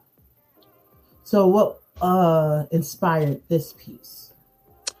color. So what inspired this piece?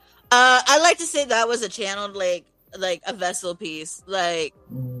 I like to say that was a channeled like a vessel piece. Like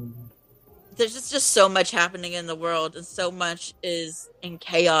there's just so much happening in the world, and so much is in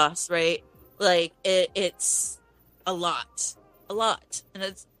chaos, right? Like it's a lot, and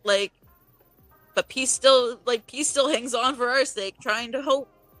it's like, but peace still hangs on for our sake, trying to hope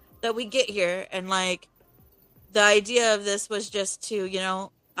that we get here. And like the idea of this was just to, you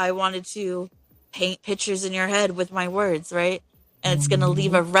know, I wanted to paint pictures in your head with my words, right? And it's going to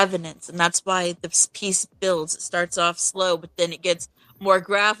leave a resonance. And that's why this piece builds. It starts off slow, but then it gets more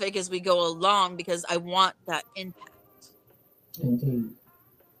graphic as we go along, because I want that impact. Indeed.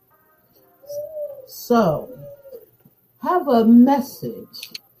 So, have a message.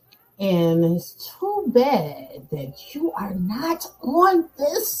 And it's too bad that you are not on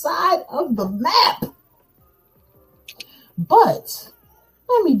this side of the map. But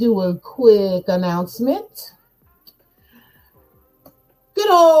let me do a quick announcement. Good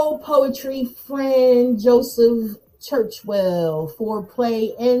old poetry friend Joseph Churchwell for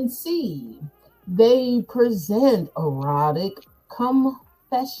Play NC. They present Erotic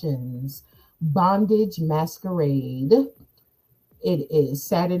Confessions, Bondage Masquerade. It is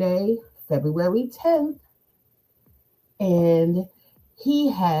Saturday, February 10th. And he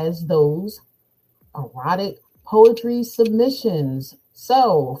has those erotic poetry submissions.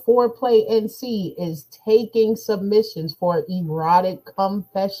 So, Foreplay NC is taking submissions for erotic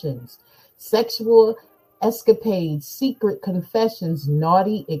confessions, sexual escapades, secret confessions,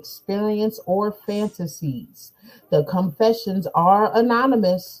 naughty experience, or fantasies. The confessions are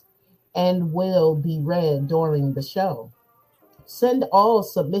anonymous and will be read during the show. Send all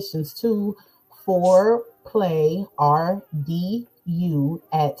submissions to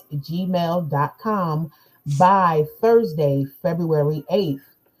foreplayrdu@gmail.com by Thursday, February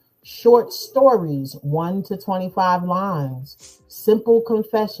 8th. Short stories, 1 to 25 lines. Simple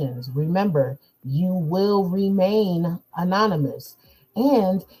confessions. Remember, you will remain anonymous.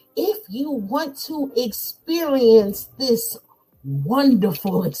 And if you want to experience this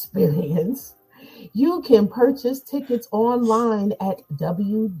wonderful experience, you can purchase tickets online at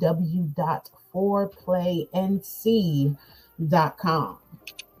www.foreplaync.com.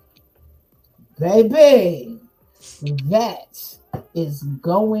 Baby, that is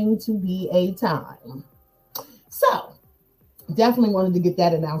going to be a time. So, definitely wanted to get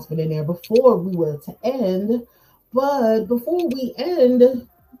that announcement in there before we were to end. But before we end,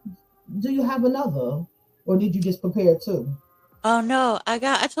 do you have another? Or did you just prepare two? Oh no, I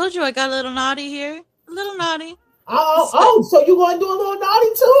told you I got a little naughty here. A little naughty. So you gonna do a little naughty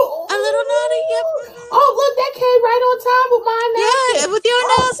too? Ooh. A little naughty, yep. Oh, look, that came right on time with my announcement. Yeah, with your See,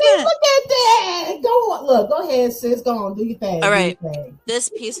 announcement. look at that. Go on, look, go ahead, sis. Go on, do your thing. All do right. your thing. This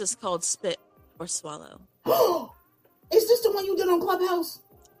piece is called Spit or Swallow. Is this the one you did on Clubhouse?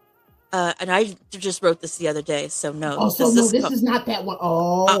 And I just wrote this the other day, so no. Oh, so this is not that one.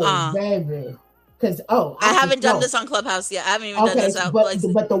 Oh, baby. Because I haven't done this on Clubhouse yet. I haven't even done this out.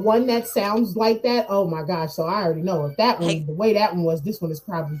 But the one that sounds like that, oh my gosh! So I already know if that one, the way that one was, this one is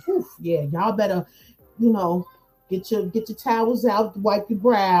probably, yeah. Y'all better, get your towels out, wipe your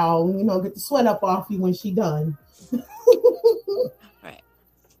brow, get the sweat up off you when she done. Right.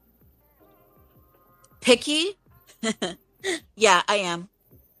 Picky? Yeah, I am.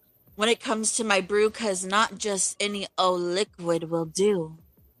 When it comes to my brew, cause not just any old liquid will do.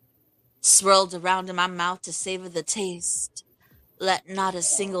 Swirled around in my mouth to savor the taste. Let not a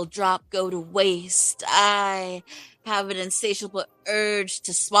single drop go to waste. I have an insatiable urge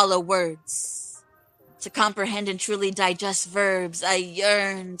to swallow words, to comprehend and truly digest verbs. I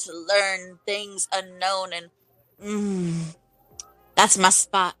yearn to learn things unknown, and that's my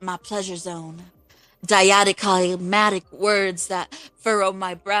spot, my pleasure zone. Diatic words that furrow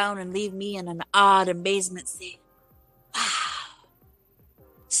my brow and leave me in an odd amazement saying, wow.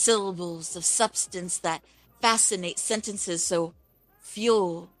 Syllables of substance that fascinate sentences so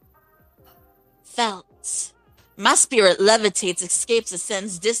fuel felt. My spirit levitates, escapes,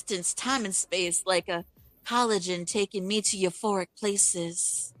 ascends distance, time and space like a collagen taking me to euphoric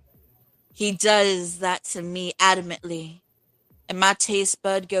places. He does that to me adamantly. And my taste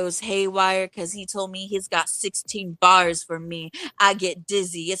bud goes haywire because he told me he's got 16 bars for me. I get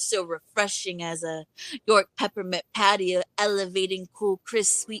dizzy. It's so refreshing as a York peppermint patio, elevating, cool,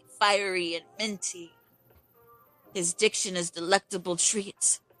 crisp, sweet, fiery, and minty. His diction is delectable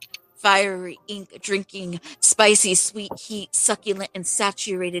treat. Fiery ink, drinking, spicy, sweet heat, succulent and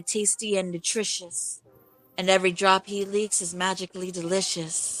saturated, tasty and nutritious. And every drop he leaks is magically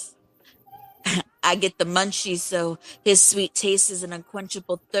delicious. I get the munchies, so his sweet taste is an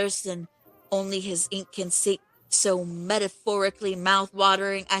unquenchable thirst, and only his ink can sate. So metaphorically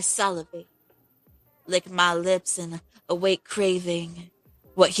mouth-watering, I salivate, lick my lips and awake craving.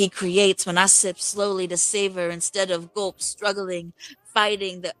 What he creates when I sip slowly to savor instead of gulp, struggling,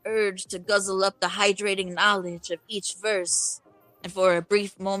 fighting the urge to guzzle up the hydrating knowledge of each verse. And for a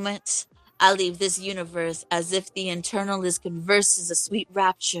brief moment, I leave this universe as if the internal is converses a sweet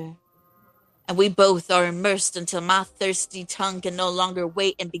rapture. And we both are immersed until my thirsty tongue can no longer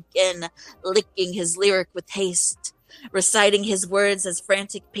wait and begin licking his lyric with haste, reciting his words as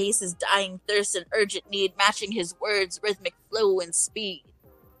frantic pace, his dying thirst and urgent need, matching his words' rhythmic flow and speed.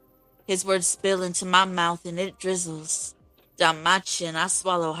 His words spill into my mouth and it drizzles. Down my chin, I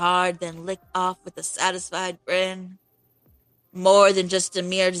swallow hard, then lick off with a satisfied grin. More than just a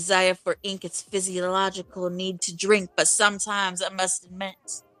mere desire for ink, it's physiological need to drink, but sometimes I must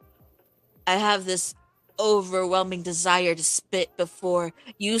admit, I have this overwhelming desire to spit before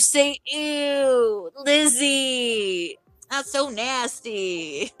you say, ew, Lizzie, that's so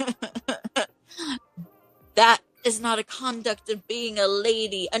nasty. That is not a conduct of being a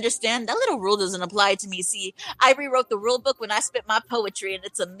lady. Understand? That little rule doesn't apply to me. See, I rewrote the rule book when I spit my poetry, and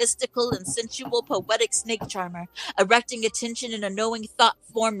it's a mystical and sensual poetic snake charmer, erecting attention in a knowing thought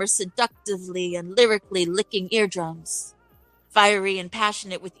former seductively and lyrically licking eardrums. Fiery and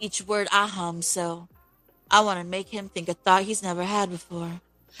passionate with each word I hum, so I want to make him think a thought he's never had before.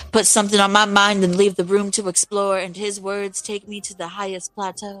 Put something on my mind and leave the room to explore, and his words take me to the highest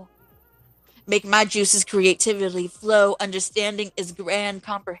plateau. Make my juices creatively flow. Understanding is grand,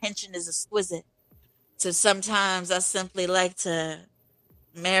 comprehension is exquisite. So sometimes I simply like to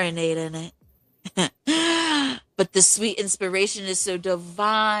marinate in it. But the sweet inspiration is so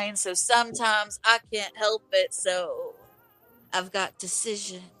divine, so sometimes I can't help it, so I've got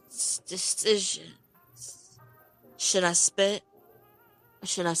decisions. Should I spit or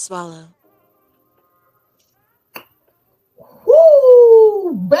should I swallow?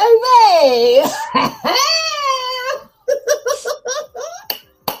 Woo, baby!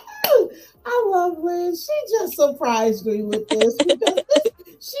 I love Liz. She just surprised me with this because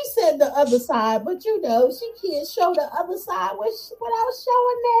she said the other side, but she can't show the other side without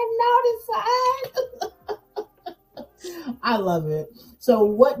showing that naughty side. I love it. So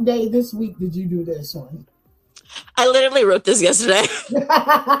what day this week did you do this one? I literally wrote this yesterday.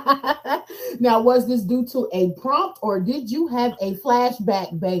 Now, was this due to a prompt or did you have a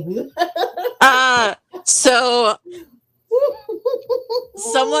flashback, baby? So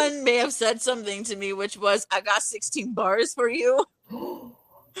someone may have said something to me, which was, I got 16 bars for you.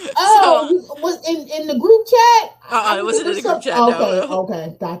 Oh, you was in the group chat? It wasn't in the group chat.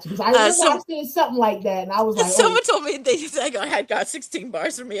 Okay, gotcha. Because I remember I've seen something like that, and I was like, someone told me I had got 16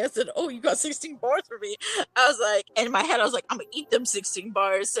 bars for me. I said, "Oh, you got 16 bars for me." I was like, and in my head, I was like, "I'm gonna eat them 16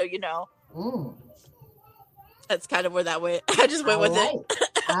 bars." So that's kind of where that went. I just went with it.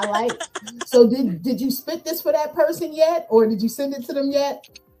 I like. So did you spit this for that person yet, or did you send it to them yet?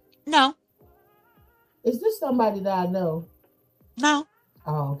 No. Is this somebody that I know? No.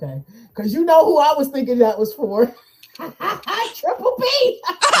 Oh, okay. Because you know who I was thinking that was for. Triple P.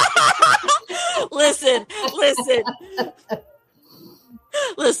 Listen.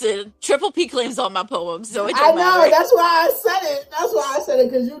 Triple P claims all my poems, so it I don't know. matter. That's why I said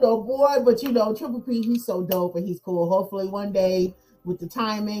it. Because boy, but Triple P, he's so dope and he's cool. Hopefully one day, with the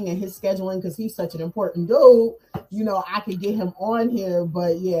timing and his scheduling, because he's such an important dude, I could get him on here.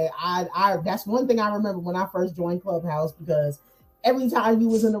 But yeah, I that's one thing I remember when I first joined Clubhouse, because every time you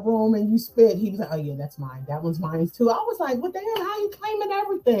was in the room and you spit, he was like, "Oh yeah, that's mine. That one's mine too." I was like, "What the hell? How you claiming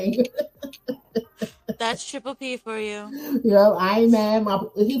everything?" That's Triple P for you. Yep, I ain't mad.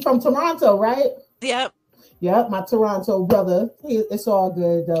 He from Toronto, right? Yep, my Toronto brother. It's all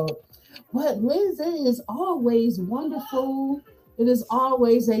good though. But Liz, it is always wonderful. It is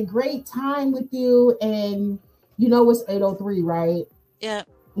always a great time with you. And it's 8:03, right? Yeah.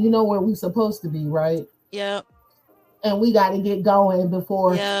 You know where we're supposed to be, right? Yep. And we got to get going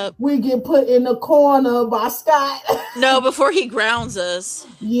before we get put in the corner by Scott. No, before he grounds us.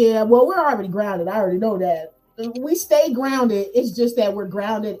 Yeah, well, we're already grounded. I already know that. We stay grounded. It's just that we're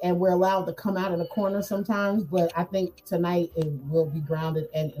grounded and we're allowed to come out in the corner sometimes. But I think tonight it will be grounded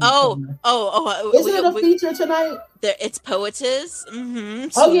and in the corner. Isn't it a feature tonight? It's poetess. Mm-hmm.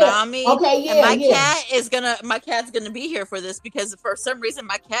 Tsunami. Oh, yeah. Okay, yeah. And my cat's gonna be here for this, because for some reason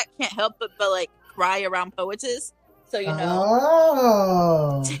my cat can't help but like cry around poetess. So take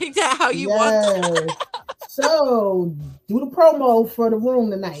that how you want. So do the promo for the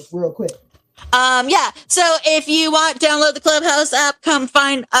room tonight real quick. So if you want, download the Clubhouse app, come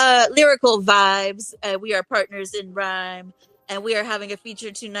find Lyrical Vibes. We are partners in rhyme, and we are having a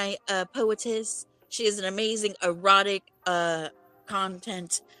feature tonight, poetess. She is an amazing erotic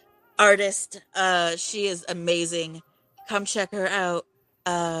content artist. She is amazing. Come check her out.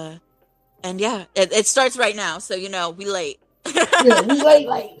 And yeah, it starts right now, so we late. Yeah, we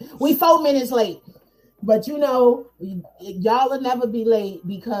late. We 4 minutes late. But y'all will never be late,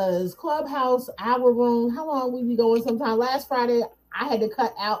 because Clubhouse, our room, how long we be going sometime? Last Friday, I had to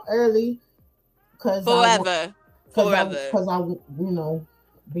cut out early. Forever. Because I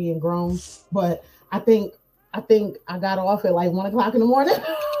being grown. But I think I got off at like 1 o'clock in the morning.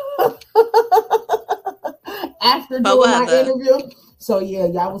 After doing my interview. So yeah,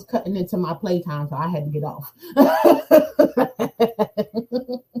 y'all was cutting into my playtime, so I had to get off.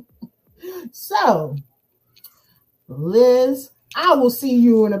 So, Liz, I will see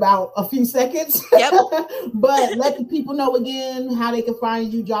you in about a few seconds. Yep. But let the people know again how they can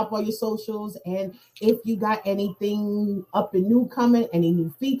find you, drop all your socials, and if you got anything up and new coming, any new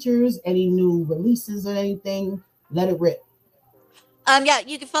features, any new releases or anything, let it rip.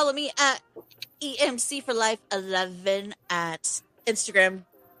 You can follow me at EMC for Life 11 at Instagram.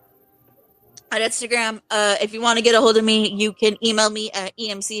 If you want to get a hold of me, you can email me at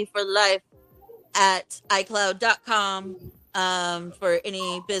emcforlife@icloud.com for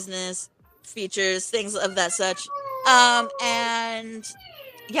any business features, things of that such. And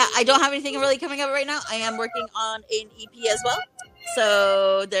yeah, I don't have anything really coming up right now. I am working on an EP as well,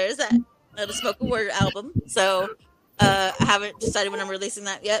 so there's that. The Spoken Word album. So I haven't decided when I'm releasing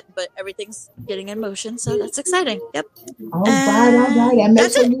that yet, but everything's getting in motion, so that's exciting. Yep. All right.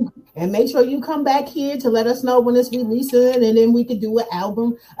 And make sure you come back here to let us know when it's releasing, and then we could do an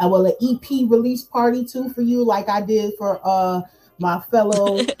album, an EP release party too for you, like I did for my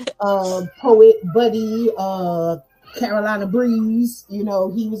fellow poet buddy Carolina Breeze. He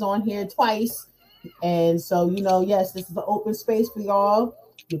was on here twice, and so yes, this is an open space for y'all.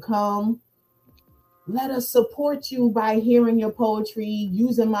 You come. Let us support you by hearing your poetry,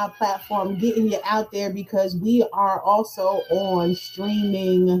 using my platform, getting you out there, because we are also on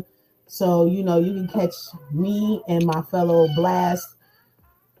streaming. So, you can catch me and my fellow Blast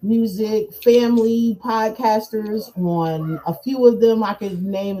Music family podcasters on a few of them I could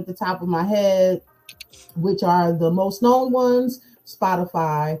name at the top of my head, which are the most known ones: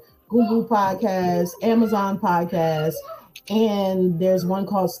 Spotify, Google Podcasts, Amazon Podcasts, and there's one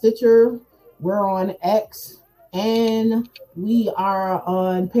called Stitcher. We're on X, and we are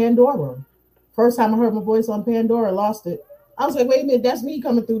on Pandora. First time I heard my voice on Pandora, lost it. I was like, wait a minute, that's me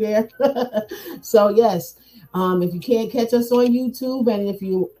coming through there. So yes, if you can't catch us on YouTube, and if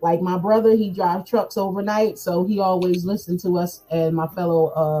you like my brother, he drives trucks overnight, so he always listens to us and my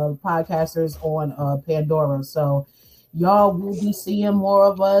fellow podcasters on Pandora. So y'all will be seeing more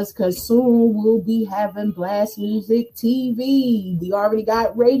of us because soon we'll be having Blast Music TV. We already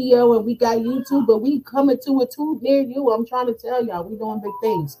got radio and we got YouTube, but we coming to a tube near you. I'm trying to tell y'all, we doing big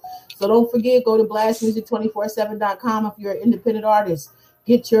things. So don't forget, go to blastmusic247.com if you're an independent artist.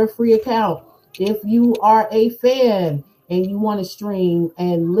 Get your free account. If you are a fan and you want to stream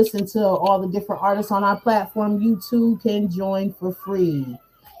and listen to all the different artists on our platform, you too can join for free.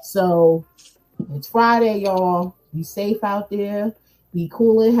 So it's Friday, y'all. Be safe out there. Be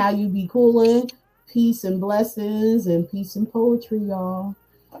cooling how you be cooling. Peace and blessings and peace and poetry, y'all.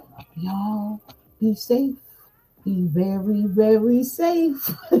 Y'all be safe. Be very, very safe.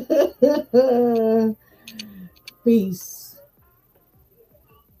 Peace.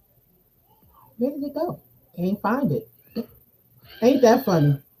 Where did it go? Can't find it. Ain't that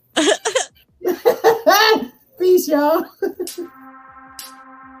funny? Peace, y'all.